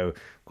Chicago,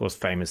 of course,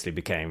 famously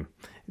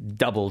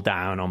doubled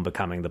down on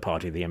becoming the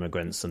party of the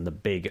immigrants and the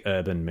big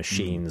urban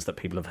machines that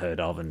people have heard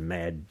of, and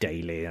Mayor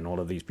Daley and all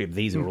of these people.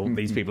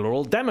 These people are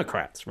all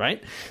Democrats,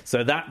 right?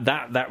 So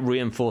that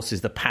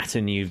reinforces the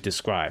pattern you've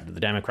described. The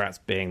Democrats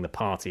being the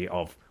party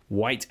of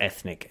white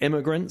ethnic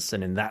immigrants,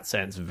 and in that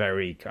sense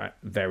very,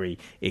 very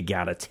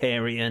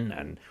egalitarian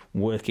and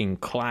working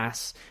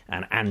class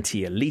and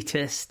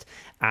anti-elitist,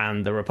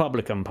 and the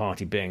Republican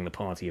Party being the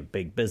party of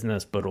big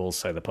business, but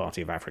also the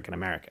party of African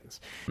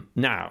Americans.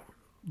 Now,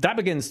 that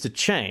begins to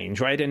change,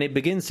 right? And it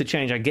begins to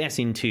change, I guess,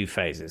 in two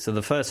phases. So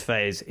the first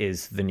phase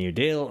is the New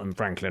Deal and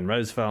Franklin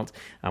Roosevelt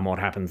and what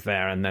happens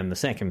there. And then the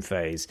second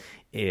phase,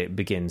 it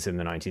begins in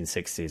the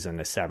 1960s and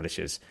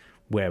establishes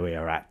where we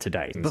are at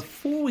today.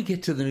 Before we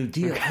get to the New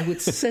Deal, I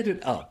would set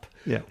it up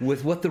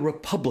with what the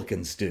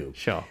Republicans do.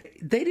 Sure.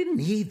 They didn't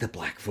need the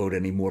black vote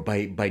anymore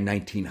by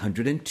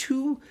 1900. And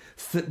two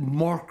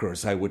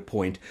markers I would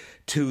point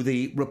to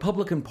the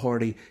Republican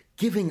Party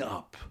giving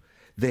up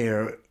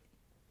their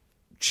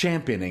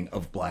championing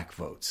of black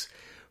votes.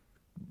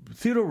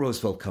 Theodore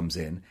Roosevelt comes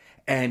in,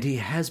 and he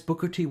has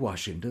Booker T.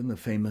 Washington, the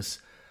famous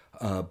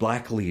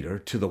black leader,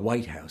 to the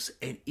White House,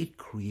 and it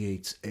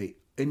creates an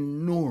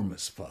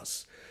enormous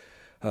fuss.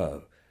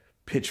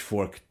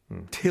 Pitchfork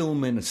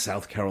Tillman, a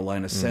South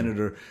Carolina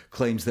senator,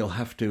 claims they'll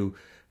have to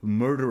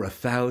murder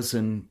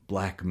 1,000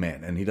 black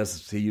men. And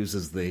he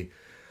uses the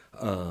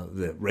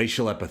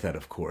racial epithet,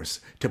 of course,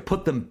 to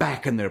put them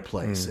back in their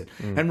place.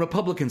 And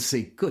Republicans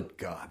see, good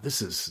God,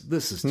 this is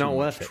too not much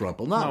worth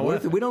trouble. It. Not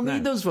worth it. We don't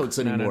need those votes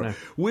anymore. No.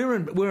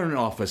 We're in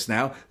office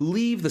now.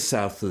 Leave the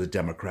South to the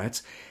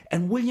Democrats.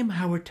 And William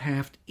Howard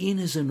Taft, in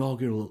his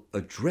inaugural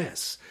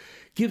address,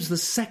 gives the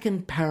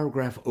second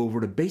paragraph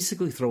over to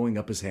basically throwing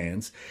up his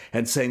hands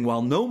and saying,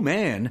 while no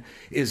man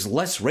is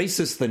less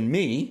racist than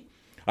me,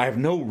 I have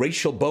no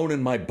racial bone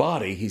in my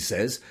body, he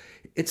says,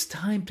 it's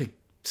time to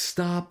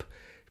stop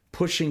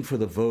pushing for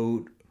the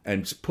vote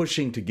and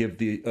pushing to give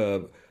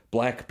the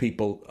black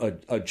people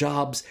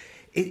jobs.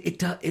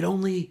 It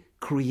only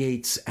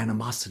creates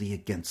animosity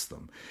against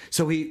them.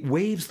 So he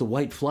waves the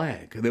white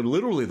flag,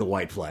 literally the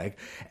white flag,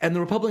 and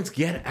the Republicans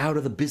get out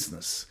of the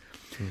business.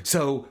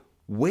 So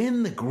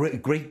when the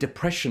Great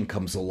Depression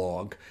comes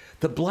along,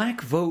 the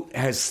black vote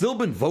has still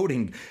been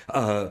voting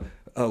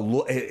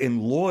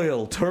in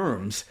loyal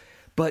terms,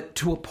 but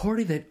to a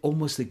party that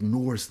almost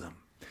ignores them.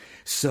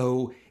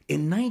 So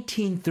in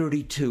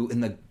 1932,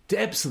 in the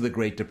depths of the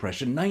Great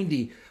Depression,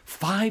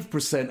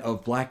 95%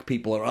 of black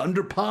people are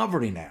under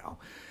poverty now.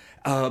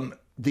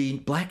 The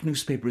black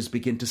newspapers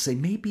begin to say,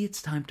 maybe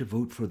it's time to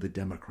vote for the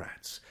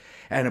Democrats.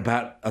 And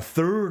about a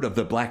third of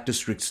the black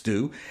districts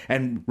do.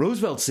 And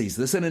Roosevelt sees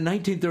this. And in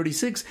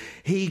 1936,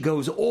 he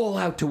goes all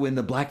out to win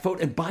the black vote.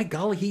 And by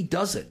golly, he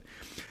does it.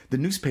 The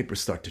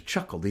newspapers start to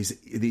chuckle.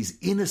 These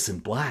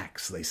innocent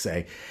blacks, they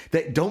say,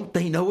 don't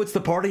they know it's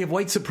the party of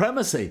white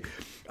supremacy?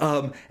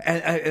 And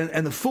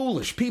the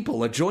foolish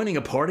people are joining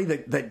a party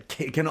that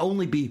can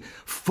only be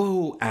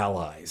faux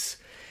allies.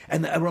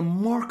 And a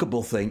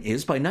remarkable thing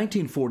is, by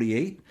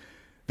 1948,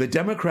 the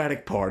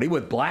Democratic Party,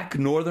 with black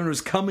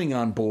Northerners coming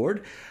on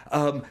board,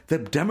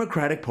 the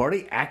Democratic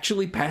Party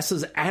actually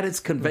passes at its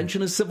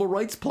convention a civil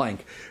rights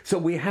plank. So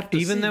we have to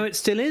Even though it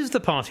still is the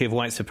party of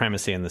white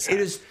supremacy in the South.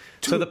 It is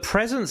so the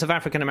presence of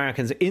African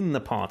Americans in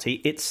the party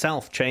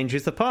itself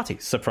changes the party.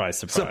 Surprise,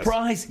 surprise.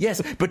 Surprise,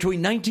 yes.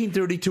 Between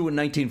 1932 and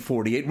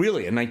 1948,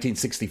 really, in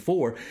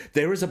 1964,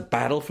 there is a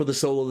battle for the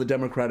soul of the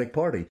Democratic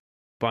Party.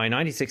 By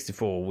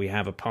 1964, we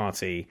have a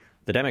party,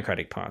 the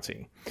Democratic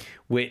Party,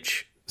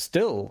 which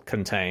still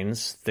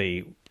contains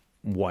the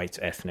white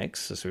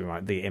ethnics, as we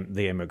might,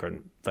 the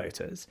immigrant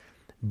voters,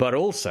 but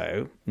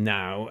also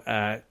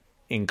now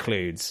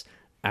includes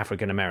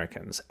African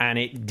Americans, and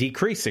it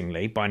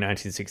decreasingly by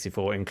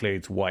 1964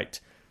 includes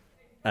white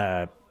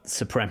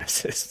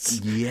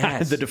supremacists,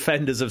 yes, the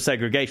defenders of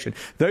segregation.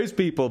 Those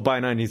people by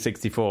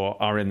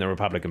 1964 are in the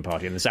Republican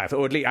Party in the South,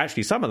 or at least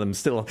actually some of them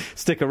still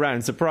stick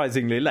around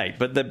surprisingly late.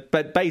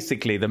 But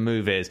basically the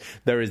move is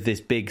there is this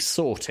big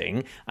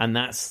sorting, and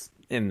that's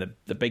in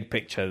the big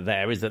picture.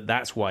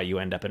 That's why you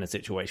end up in a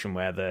situation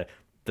where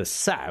the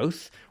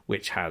South,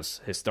 which has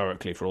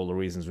historically, for all the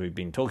reasons we've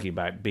been talking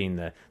about, been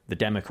the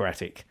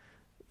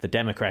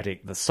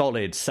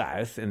solid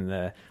South in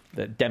the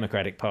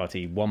Democratic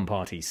Party,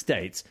 one-party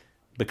states,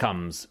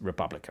 becomes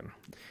Republican.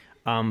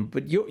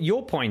 But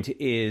your point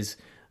is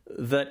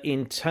that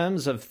in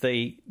terms of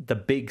the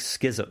big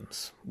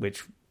schisms,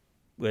 which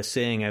we're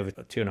seeing over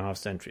 2.5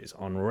 centuries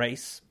on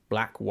race,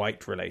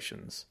 black-white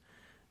relations,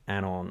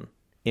 and on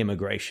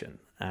immigration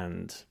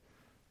and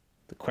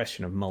the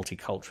question of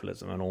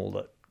multiculturalism and all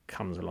that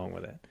comes along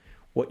with it,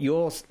 what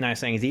you're now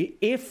saying is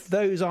if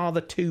those are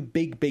the two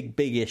big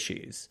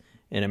issues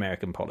in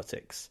American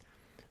politics,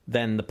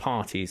 then the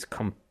parties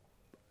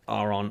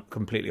are on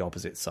completely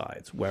opposite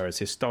sides, whereas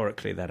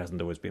historically that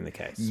hasn't always been the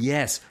case.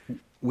 Yes.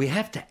 We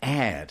have to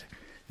add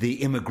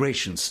the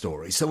immigration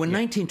story. So in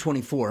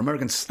 1924,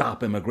 Americans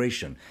stopped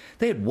immigration.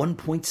 They had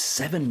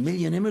 1.7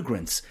 million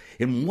immigrants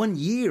in 1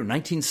 year,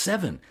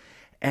 1907.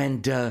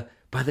 And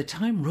by the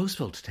time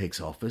Roosevelt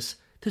takes office,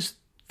 there's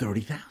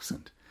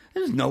 30,000.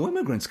 There's no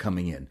immigrants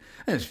coming in.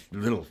 There's a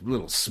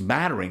little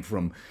smattering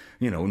from,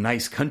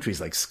 nice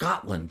countries like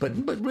Scotland, but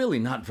really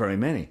not very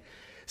many.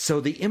 So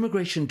the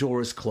immigration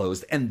door is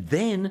closed. And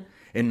then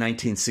in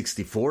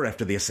 1964,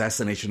 after the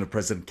assassination of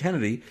President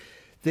Kennedy,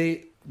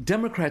 the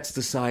Democrats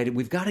decided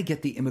we've got to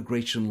get the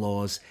immigration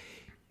laws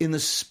in the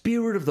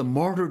spirit of the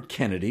martyred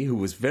Kennedy, who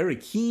was very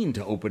keen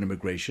to open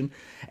immigration,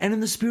 and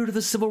in the spirit of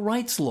the civil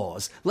rights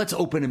laws. Let's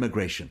open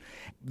immigration.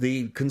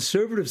 The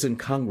conservatives in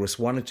Congress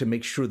wanted to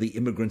make sure the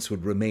immigrants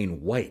would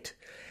remain white.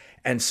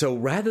 And so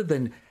rather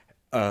than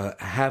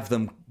have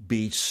them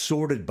be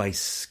sorted by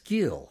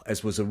skill,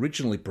 as was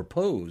originally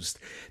proposed,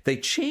 they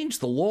changed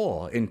the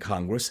law in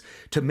Congress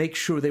to make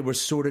sure they were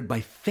sorted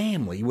by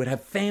family. You would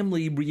have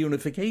family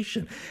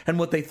reunification. And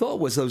what they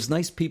thought was those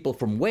nice people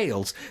from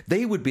Wales,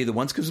 they would be the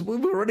ones, because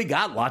we've already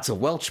got lots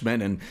of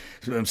Welshmen and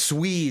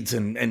Swedes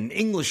and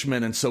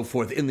Englishmen and so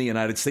forth in the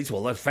United States.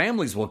 Well, their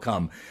families will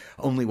come.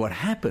 Only what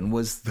happened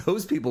was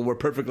those people were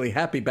perfectly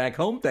happy back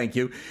home, thank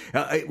you.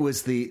 It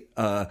was the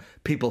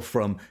people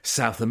from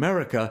South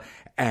America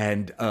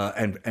and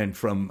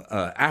from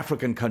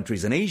African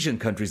countries and Asian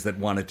countries that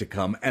wanted to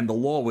come, and the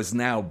law was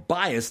now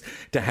biased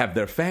to have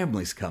their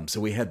families come.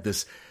 So we had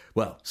this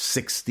well,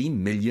 60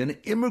 million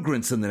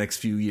immigrants in the next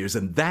few years.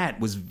 And that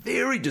was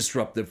very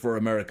disruptive for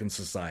American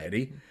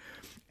society.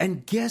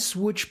 And guess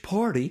which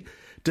party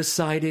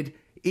decided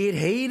it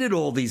hated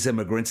all these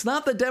immigrants?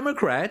 Not the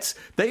Democrats.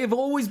 They have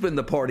always been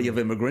the party of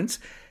immigrants.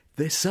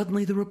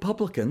 Suddenly the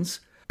Republicans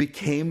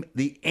became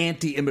the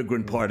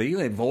anti-immigrant party.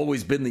 They've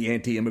always been the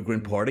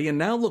anti-immigrant party. And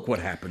now look what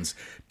happens.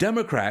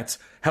 Democrats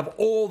have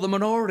all the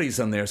minorities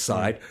on their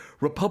side.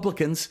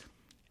 Republicans,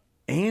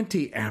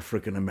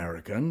 anti-African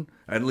American,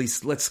 at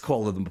least let's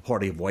call them the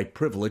party of white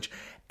privilege,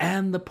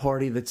 and the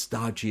party that's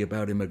dodgy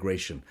about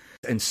immigration.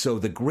 And so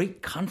the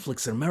great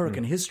conflicts in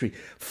American history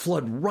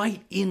flood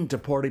right into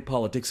party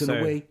politics in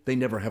a way they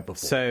never have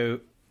before. So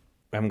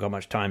we haven't got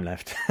much time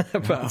left.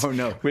 But oh,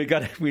 no. We've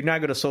now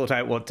got to sort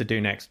out what to do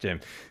next,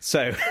 Jim.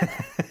 So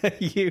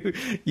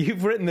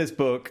you've written this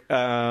book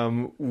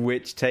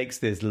which takes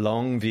this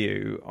long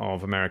view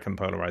of American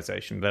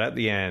polarization. But at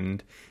the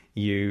end,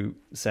 you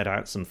set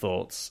out some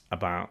thoughts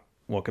about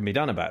what can be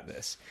done about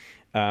this.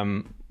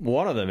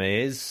 One of them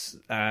is,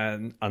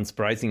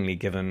 unsurprisingly,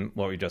 given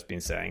what we've just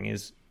been saying,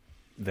 is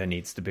there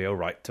needs to be a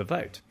right to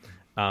vote.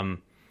 And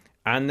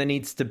there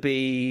needs to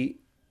be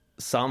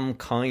some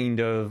kind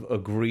of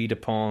agreed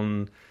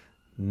upon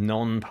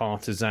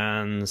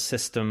non-partisan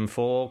system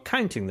for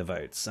counting the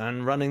votes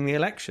and running the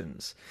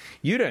elections.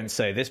 You don't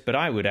say this, but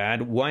I would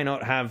add, why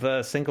not have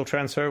a single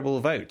transferable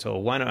vote?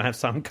 Or why not have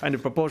some kind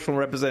of proportional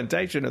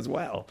representation as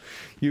well?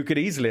 You could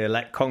easily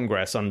elect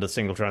Congress under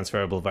single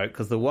transferable vote,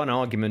 because the one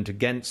argument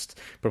against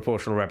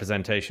proportional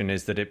representation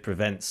is that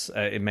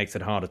it makes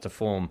it harder to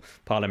form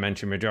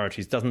parliamentary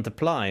majorities, doesn't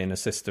apply in a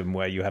system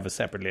where you have a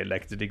separately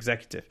elected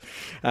executive.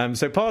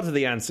 So part of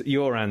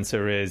your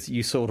answer is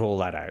you sort all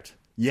that out.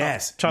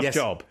 Yes. Tough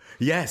job.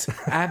 Yes,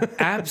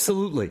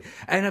 absolutely.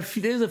 And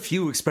there's a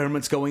few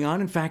experiments going on.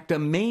 In fact,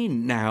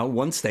 Maine now,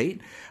 one state,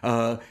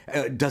 does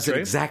it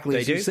exactly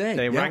as you say.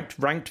 They ranked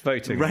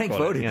voting. Ranked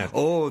voting. Yeah.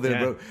 Oh,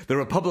 the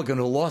Republican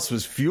who lost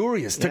was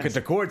furious, took it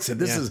to court, said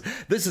this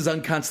is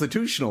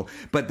unconstitutional.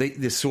 But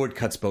the sword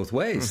cuts both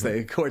ways.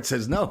 The court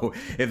says no.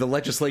 If the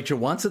legislature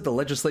wants it, the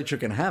legislature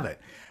can have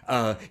it.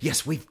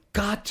 Yes, we've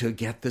got to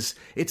get this.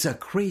 It's a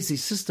crazy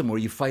system where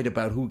you fight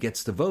about who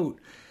gets to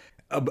vote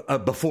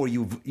before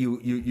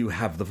you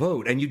have the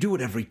vote, and you do it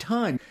every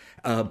time.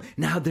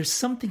 Now, there's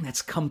something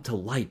that's come to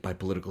light by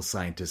political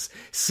scientists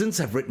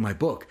since I've written my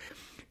book.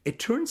 It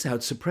turns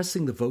out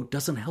suppressing the vote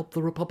doesn't help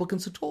the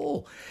Republicans at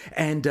all,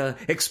 and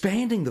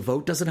expanding the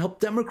vote doesn't help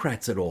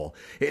Democrats at all.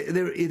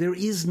 There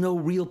is no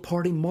real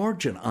party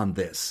margin on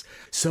this.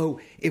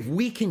 So if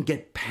we can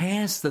get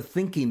past the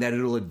thinking that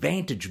it'll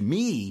advantage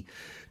me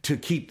to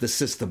keep the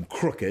system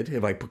crooked,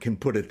 if I can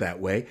put it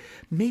that way,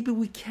 maybe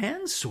we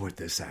can sort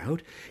this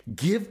out,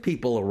 give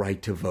people a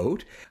right to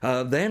vote.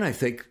 Then I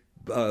think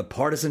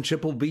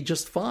partisanship will be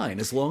just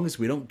fine, as long as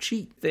we don't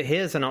cheat.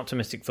 Here's an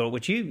optimistic thought,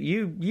 which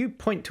you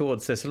point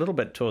towards this a little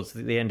bit towards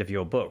the end of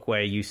your book,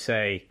 where you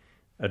say,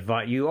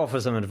 you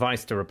offer some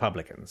advice to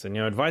Republicans, and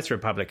your advice to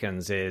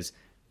Republicans is,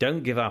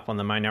 don't give up on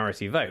the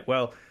minority vote.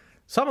 Well,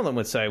 some of them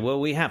would say, well,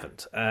 we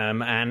haven't.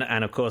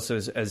 And of course,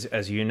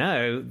 as you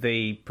know,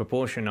 the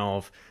proportion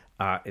of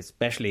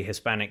especially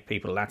Hispanic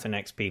people,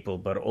 Latinx people,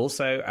 but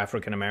also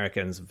African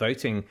Americans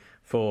voting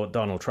for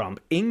Donald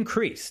Trump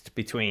increased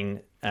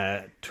between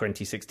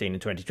 2016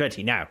 and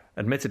 2020. Now,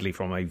 admittedly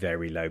from a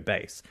very low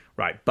base,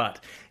 right?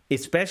 But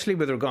especially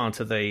with regard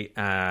to the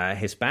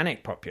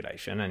Hispanic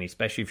population, and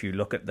especially if you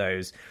look at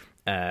those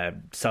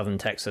southern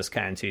Texas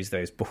counties,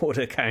 those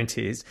border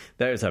counties,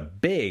 there's a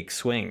big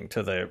swing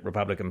to the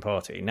Republican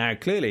Party. Now,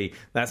 clearly,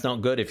 that's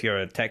not good if you're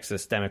a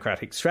Texas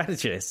Democratic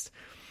strategist.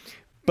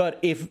 But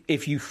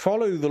if you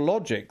follow the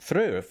logic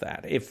through of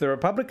that, if the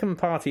Republican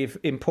Party, if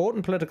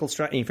important political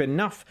strategy, if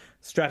enough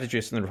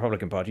strategists in the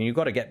Republican Party, and you've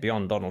got to get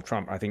beyond Donald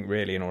Trump, I think,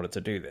 really, in order to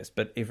do this,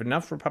 but if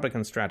enough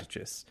Republican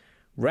strategists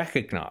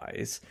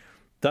recognize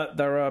that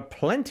there are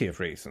plenty of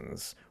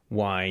reasons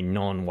why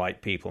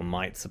non-white people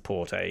might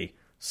support a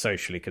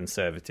socially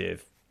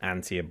conservative,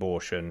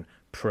 anti-abortion,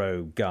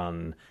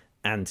 pro-gun,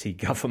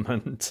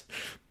 anti-government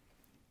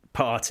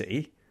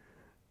party,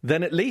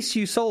 then at least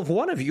you solve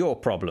one of your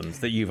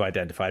problems that you've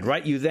identified,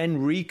 right? You then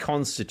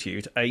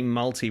reconstitute a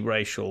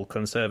multiracial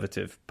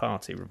conservative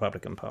party,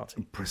 Republican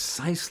Party.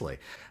 Precisely.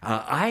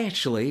 I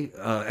actually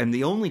am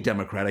the only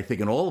Democrat, I think,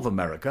 in all of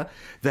America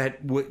that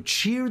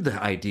cheered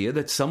the idea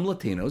that some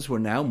Latinos were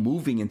now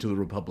moving into the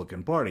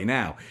Republican Party.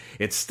 Now,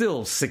 it's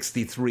still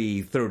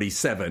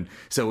 63-37,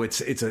 so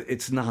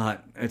it's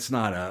not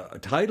a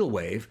tidal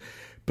wave.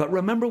 But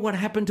remember what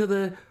happened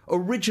to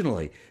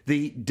originally.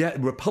 The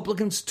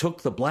Republicans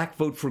took the black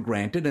vote for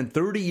granted, and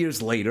 30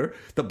 years later,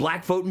 the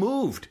black vote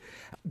moved.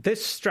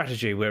 This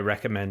strategy we're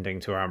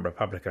recommending to our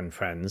Republican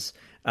friends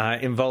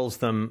involves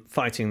them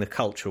fighting the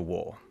culture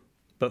war,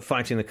 but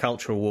fighting the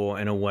culture war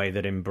in a way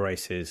that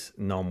embraces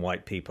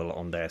non-white people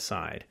on their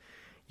side.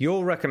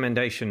 Your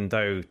recommendation,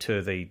 though,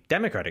 to the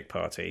Democratic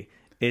Party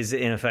is,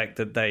 in effect,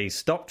 that they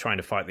stop trying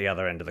to fight the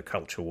other end of the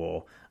culture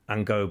war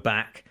and go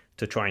back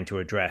to trying to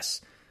address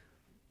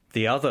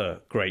the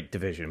other great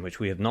division, which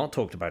we have not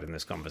talked about in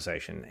this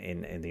conversation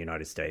in the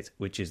United States,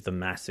 which is the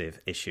massive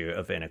issue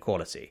of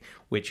inequality,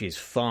 which is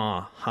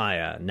far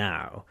higher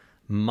now,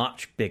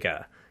 much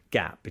bigger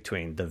gap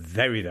between the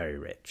very, very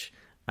rich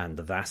and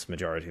the vast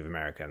majority of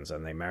Americans,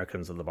 and the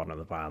Americans at the bottom of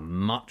the pile,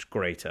 much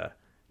greater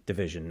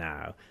division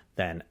now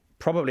than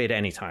probably at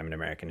any time in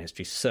American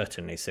history,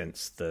 certainly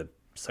since the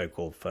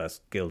so-called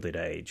first Gilded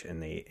Age in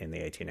the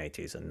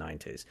 1880s and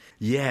 90s.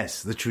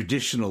 Yes, the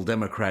traditional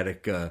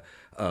Democratic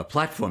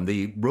platform,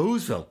 the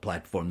Roosevelt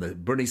platform, the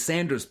Bernie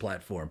Sanders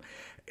platform.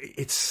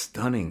 It's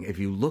stunning. If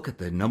you look at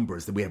the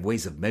numbers, that we have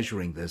ways of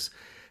measuring this.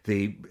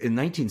 In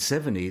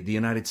 1970, the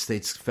United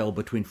States fell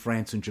between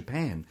France and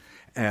Japan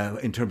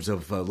in terms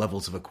of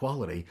levels of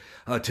equality.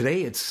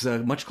 Today, it's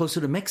much closer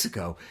to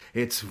Mexico.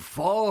 It's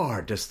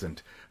far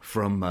distant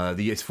from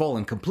it's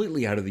fallen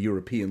completely out of the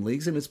European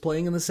leagues, and it's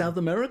playing in the South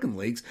American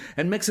leagues.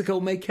 And Mexico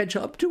may catch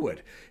up to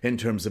it in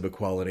terms of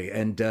equality.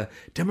 And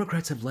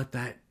Democrats have let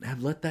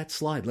that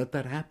slide, let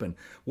that happen.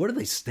 What do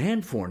they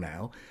stand for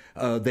now?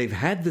 They've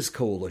had this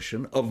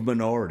coalition of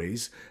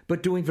minorities,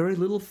 but doing very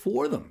little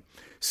for them.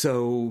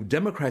 So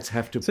Democrats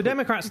have to... So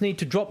Democrats need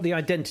to drop the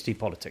identity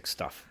politics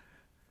stuff.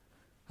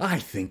 I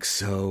think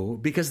so,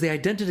 because the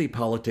identity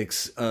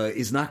politics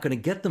is not going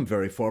to get them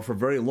very far for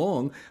very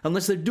long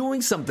unless they're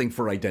doing something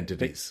for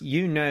identities. But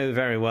you know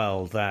very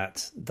well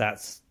that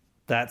that's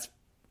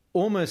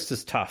almost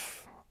as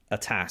tough a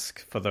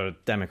task for the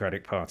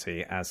Democratic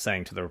Party as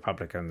saying to the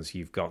Republicans,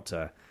 you've got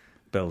to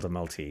build a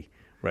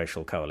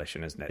multi-racial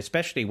coalition, isn't it?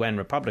 Especially when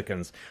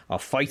Republicans are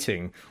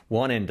fighting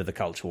one end of the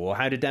culture war.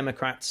 How do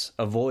Democrats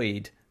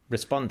avoid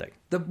responding?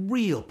 The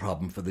real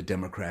problem for the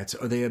Democrats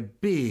are they're a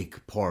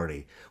big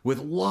party with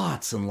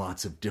lots and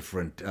lots of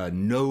different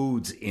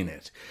nodes in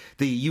it.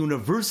 The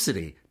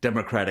University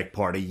Democratic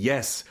Party,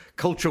 yes,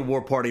 culture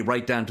war party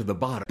right down to the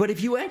bottom. But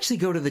if you actually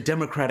go to the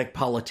Democratic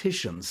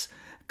politicians,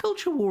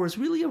 culture war is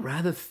really a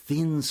rather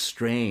thin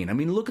strain. I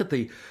mean, look at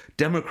the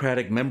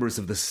Democratic members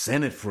of the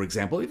Senate, for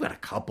example. We've got a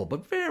couple,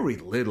 but very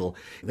little.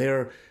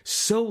 They're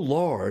so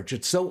large,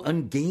 it's so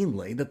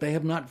ungainly that they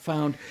have not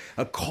found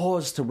a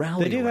cause to rally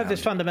around. They do have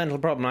this fundamental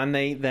problem, and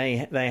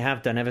they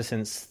have done ever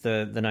since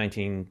the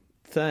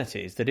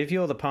 1930s, that if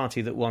you're the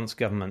party that wants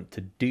government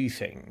to do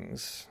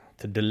things,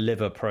 to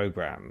deliver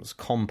programs,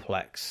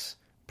 complex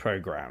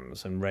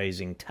programs, and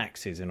raising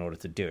taxes in order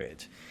to do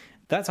it,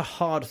 that's a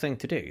hard thing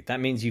to do.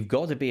 That means you've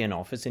got to be in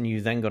office and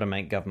you've then got to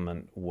make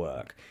government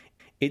work.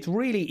 It's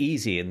really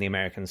easy in the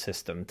American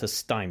system to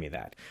stymie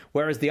that.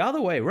 Whereas the other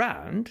way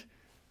round,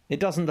 it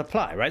doesn't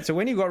apply, right? So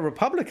when you've got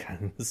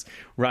Republicans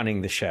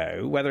running the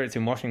show, whether it's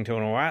in Washington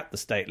or at the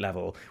state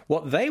level,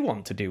 what they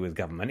want to do with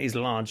government is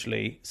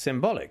largely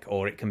symbolic,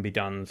 or it can be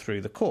done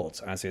through the courts,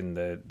 as in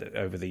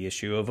over the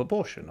issue of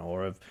abortion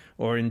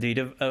or indeed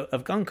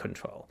of gun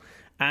control.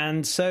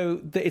 And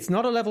so it's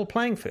not a level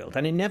playing field,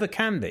 and it never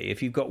can be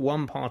if you've got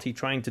one party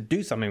trying to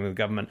do something with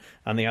government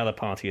and the other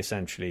party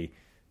essentially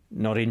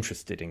not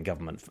interested in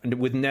government, and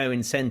with no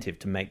incentive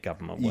to make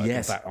government work.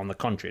 Yes. In fact, on the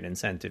contrary, an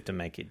incentive to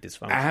make it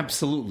dysfunctional.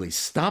 Absolutely.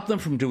 Stop them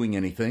from doing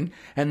anything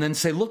and then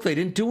say, look, they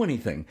didn't do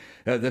anything.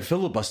 The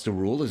filibuster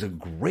rule is a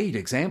great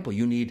example.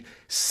 You need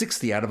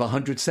 60 out of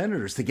 100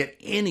 senators to get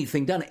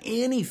anything done,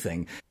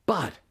 anything.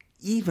 But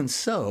even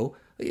so,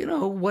 you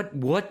know,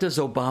 what does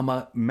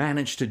Obama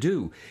manage to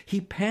do? He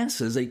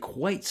passes a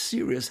quite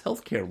serious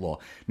health care law,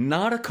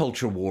 not a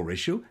culture war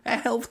issue, a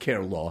health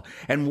care law.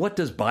 And what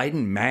does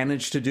Biden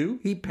manage to do?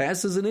 He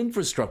passes an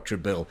infrastructure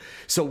bill.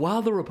 So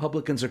while the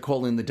Republicans are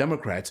calling the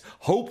Democrats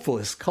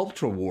hopeless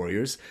culture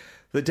warriors,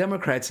 the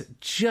Democrats,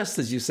 just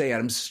as you say,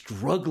 Adam,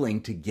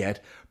 struggling to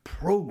get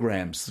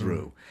programs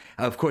through.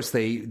 Of course,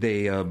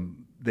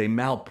 they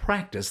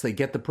malpractice, they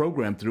get the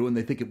program through, and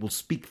they think it will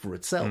speak for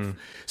itself.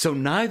 So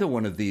neither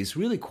one of these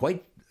really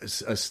quite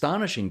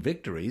astonishing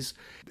victories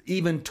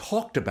even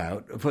talked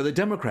about for the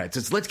Democrats.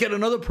 It's let's get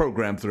another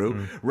program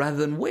through rather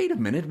than wait a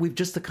minute, we've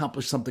just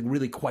accomplished something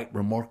really quite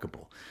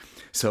remarkable.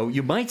 So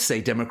you might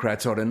say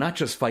Democrats ought to not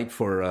just fight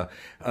for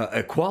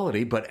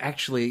equality, but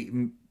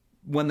actually,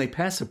 when they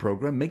pass a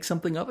program, make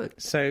something of it.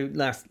 So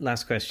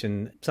last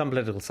question. Some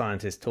political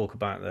scientists talk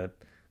about the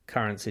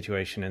current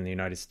situation in the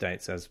United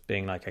States as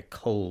being like a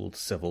cold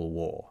civil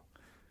war.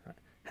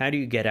 How do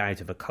you get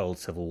out of a cold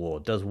civil war?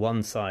 Does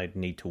one side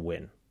need to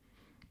win?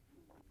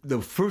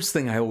 The first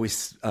thing I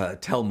always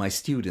tell my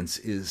students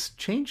is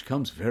change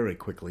comes very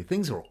quickly.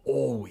 Things are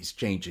always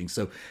changing,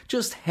 so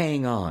just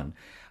hang on,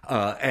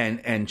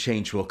 and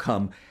change will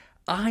come.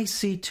 I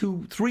see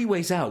three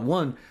ways out.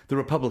 One, the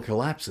republic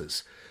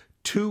collapses.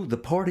 Two, the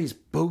parties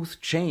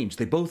both change.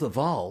 They both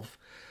evolve.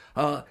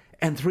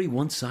 And three,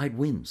 one side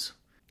wins.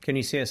 Can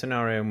you see a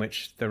scenario in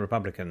which the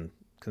Republican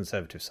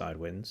conservative side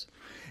wins?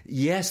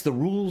 Yes, the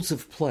rules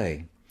of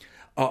play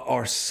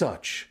are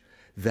such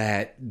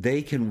that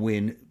they can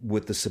win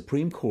with the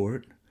Supreme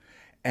Court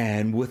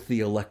and with the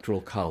Electoral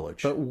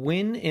College. But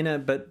winning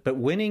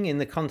in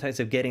the context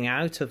of getting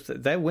out of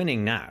they're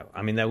winning now.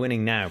 I mean, they're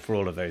winning now for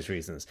all of those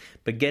reasons.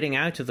 But getting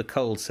out of the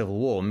cold Civil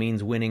War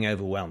means winning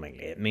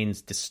overwhelmingly. It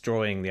means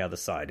destroying the other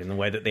side in the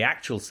way that the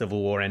actual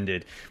Civil War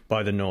ended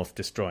by the North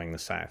destroying the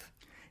South.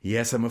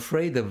 Yes, I'm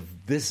afraid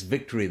of this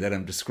victory that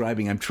I'm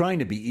describing. I'm trying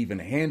to be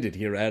even-handed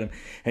here, Adam,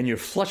 and you're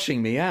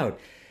flushing me out.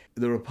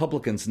 The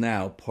Republicans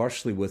now,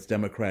 partially with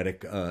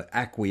Democratic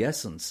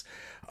acquiescence,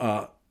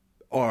 are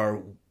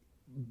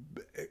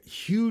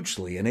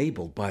hugely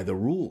enabled by the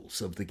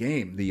rules of the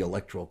game, the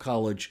Electoral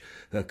College,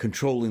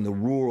 controlling the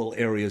rural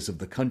areas of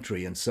the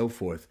country and so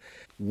forth.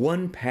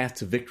 One path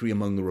to victory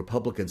among the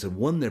Republicans, and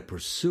one they're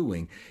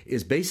pursuing,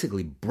 is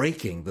basically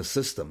breaking the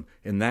system,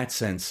 in that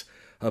sense,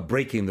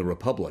 breaking the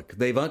republic.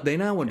 They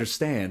now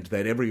understand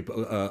that every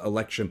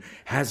election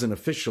has an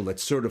official that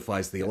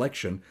certifies the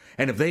election,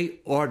 and if they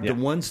are the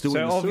ones doing the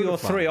certifying... So of your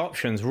three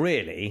options,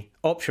 really,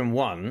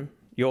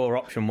 your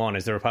option one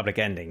is the Republic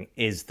ending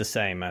is the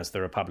same as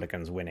the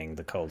Republicans winning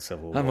the cold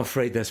Civil War. I'm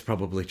afraid that's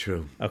probably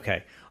true.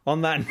 Okay.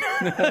 On that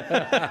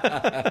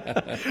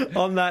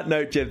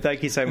note, Jim,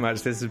 thank you so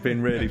much. This has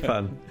been really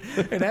fun.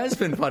 It has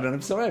been fun, and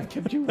I'm sorry I've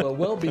kept you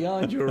well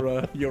beyond your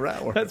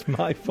hour. That's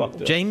my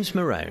fault. James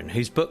Morone,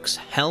 whose books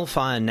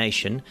Hellfire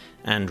Nation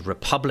and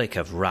Republic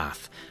of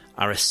Wrath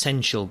are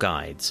essential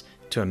guides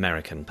to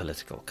American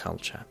political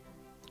culture.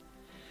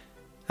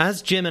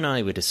 As Jim and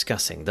I were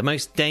discussing, the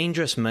most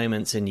dangerous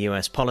moments in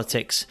US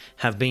politics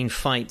have been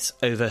fights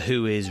over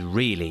who is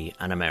really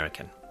an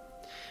American.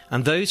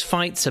 And those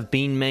fights have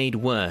been made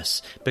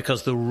worse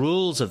because the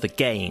rules of the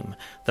game,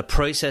 the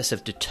process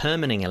of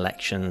determining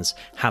elections,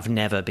 have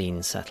never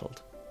been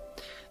settled.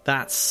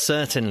 That's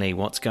certainly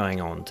what's going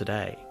on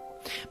today.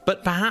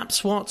 But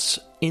perhaps what's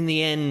in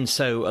the end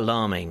so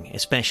alarming,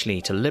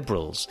 especially to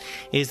liberals,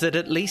 is that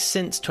at least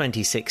since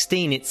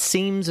 2016 it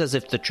seems as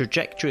if the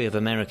trajectory of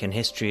American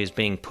history is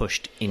being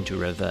pushed into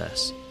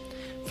reverse.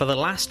 For the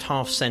last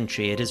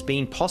half-century, it has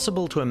been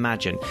possible to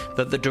imagine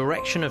that the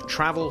direction of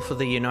travel for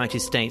the United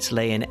States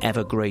lay in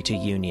ever greater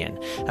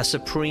union, a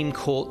Supreme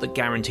Court that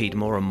guaranteed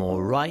more and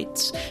more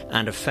rights,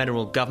 and a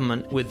federal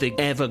government with the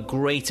ever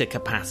greater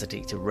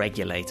capacity to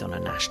regulate on a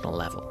national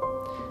level.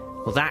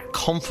 Well, that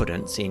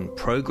confidence in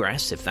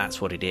progress, if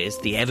that's what it is,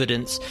 the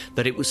evidence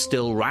that it was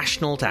still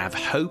rational to have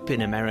hope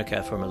in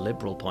America from a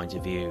liberal point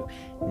of view,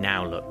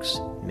 now looks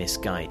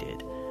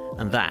misguided.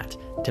 And that,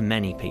 to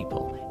many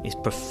people, is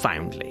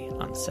profoundly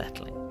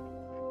unsettling.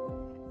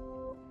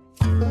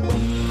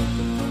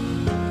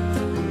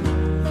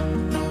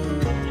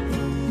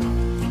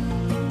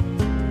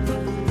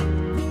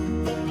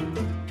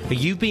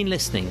 You've been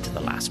listening to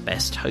the Last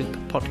Best Hope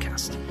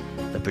podcast.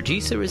 The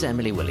producer is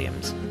Emily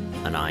Williams,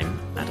 and I'm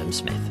Adam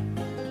Smith.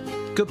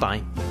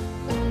 Goodbye.